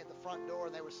that greeted me at the front door,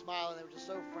 and they were smiling. They were just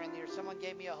so friendly. Or someone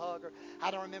gave me a hug. Or I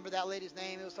don't remember that lady's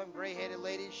name. It was some gray-headed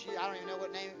lady. I don't even know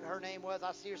what her name was.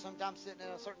 I see her sometimes sitting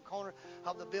in a certain corner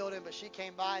of the building, but she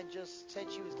came by and just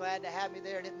said she was glad to have me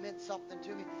there, and it meant something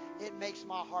to me. It makes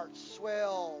my heart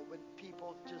swell when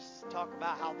people just talk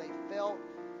about how they felt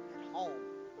at home,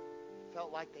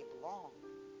 felt like they belonged.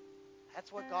 That's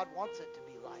what God wants it to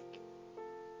be like.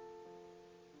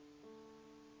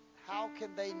 How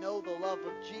can they know the love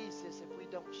of Jesus if we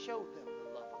don't show them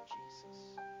the love of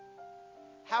Jesus?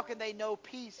 How can they know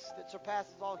peace that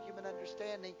surpasses all human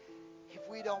understanding if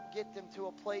we don't get them to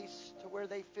a place to where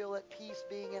they feel at peace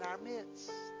being in our midst?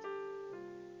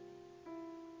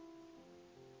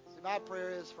 See, my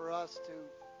prayer is for us to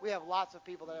We have lots of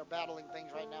people that are battling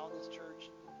things right now in this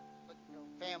church. But,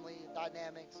 family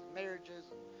dynamics, and marriages,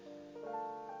 and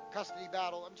custody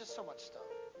battle. Just so much stuff.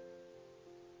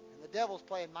 And the devil's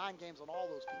playing mind games on all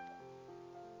those people.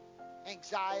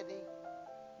 Anxiety,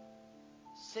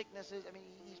 sicknesses.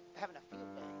 He's having a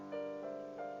field day.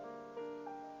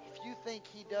 If you think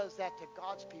he does that to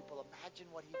God's people, imagine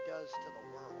what he does to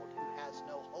the world who has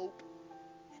no hope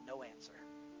and no answer.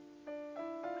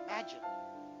 Imagine.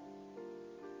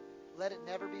 Let it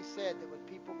never be said that when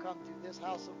people come through this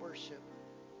house of worship,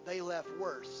 they left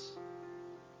worse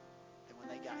than when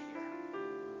they got here.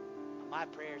 My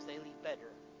prayer is they leave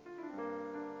better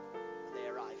when they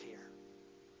arrive here.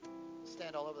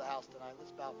 Stand all over the house tonight.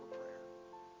 Let's bow for prayer.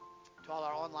 To all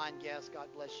our online guests, God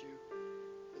bless you.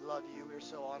 We love you. We're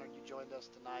so honored you joined us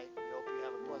tonight. We hope you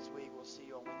have a blessed week. We'll see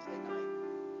you on Wednesday night.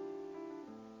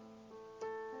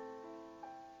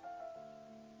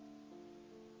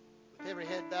 With every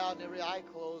head bowed and every eye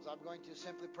closed, I'm going to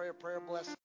simply pray a prayer of blessing.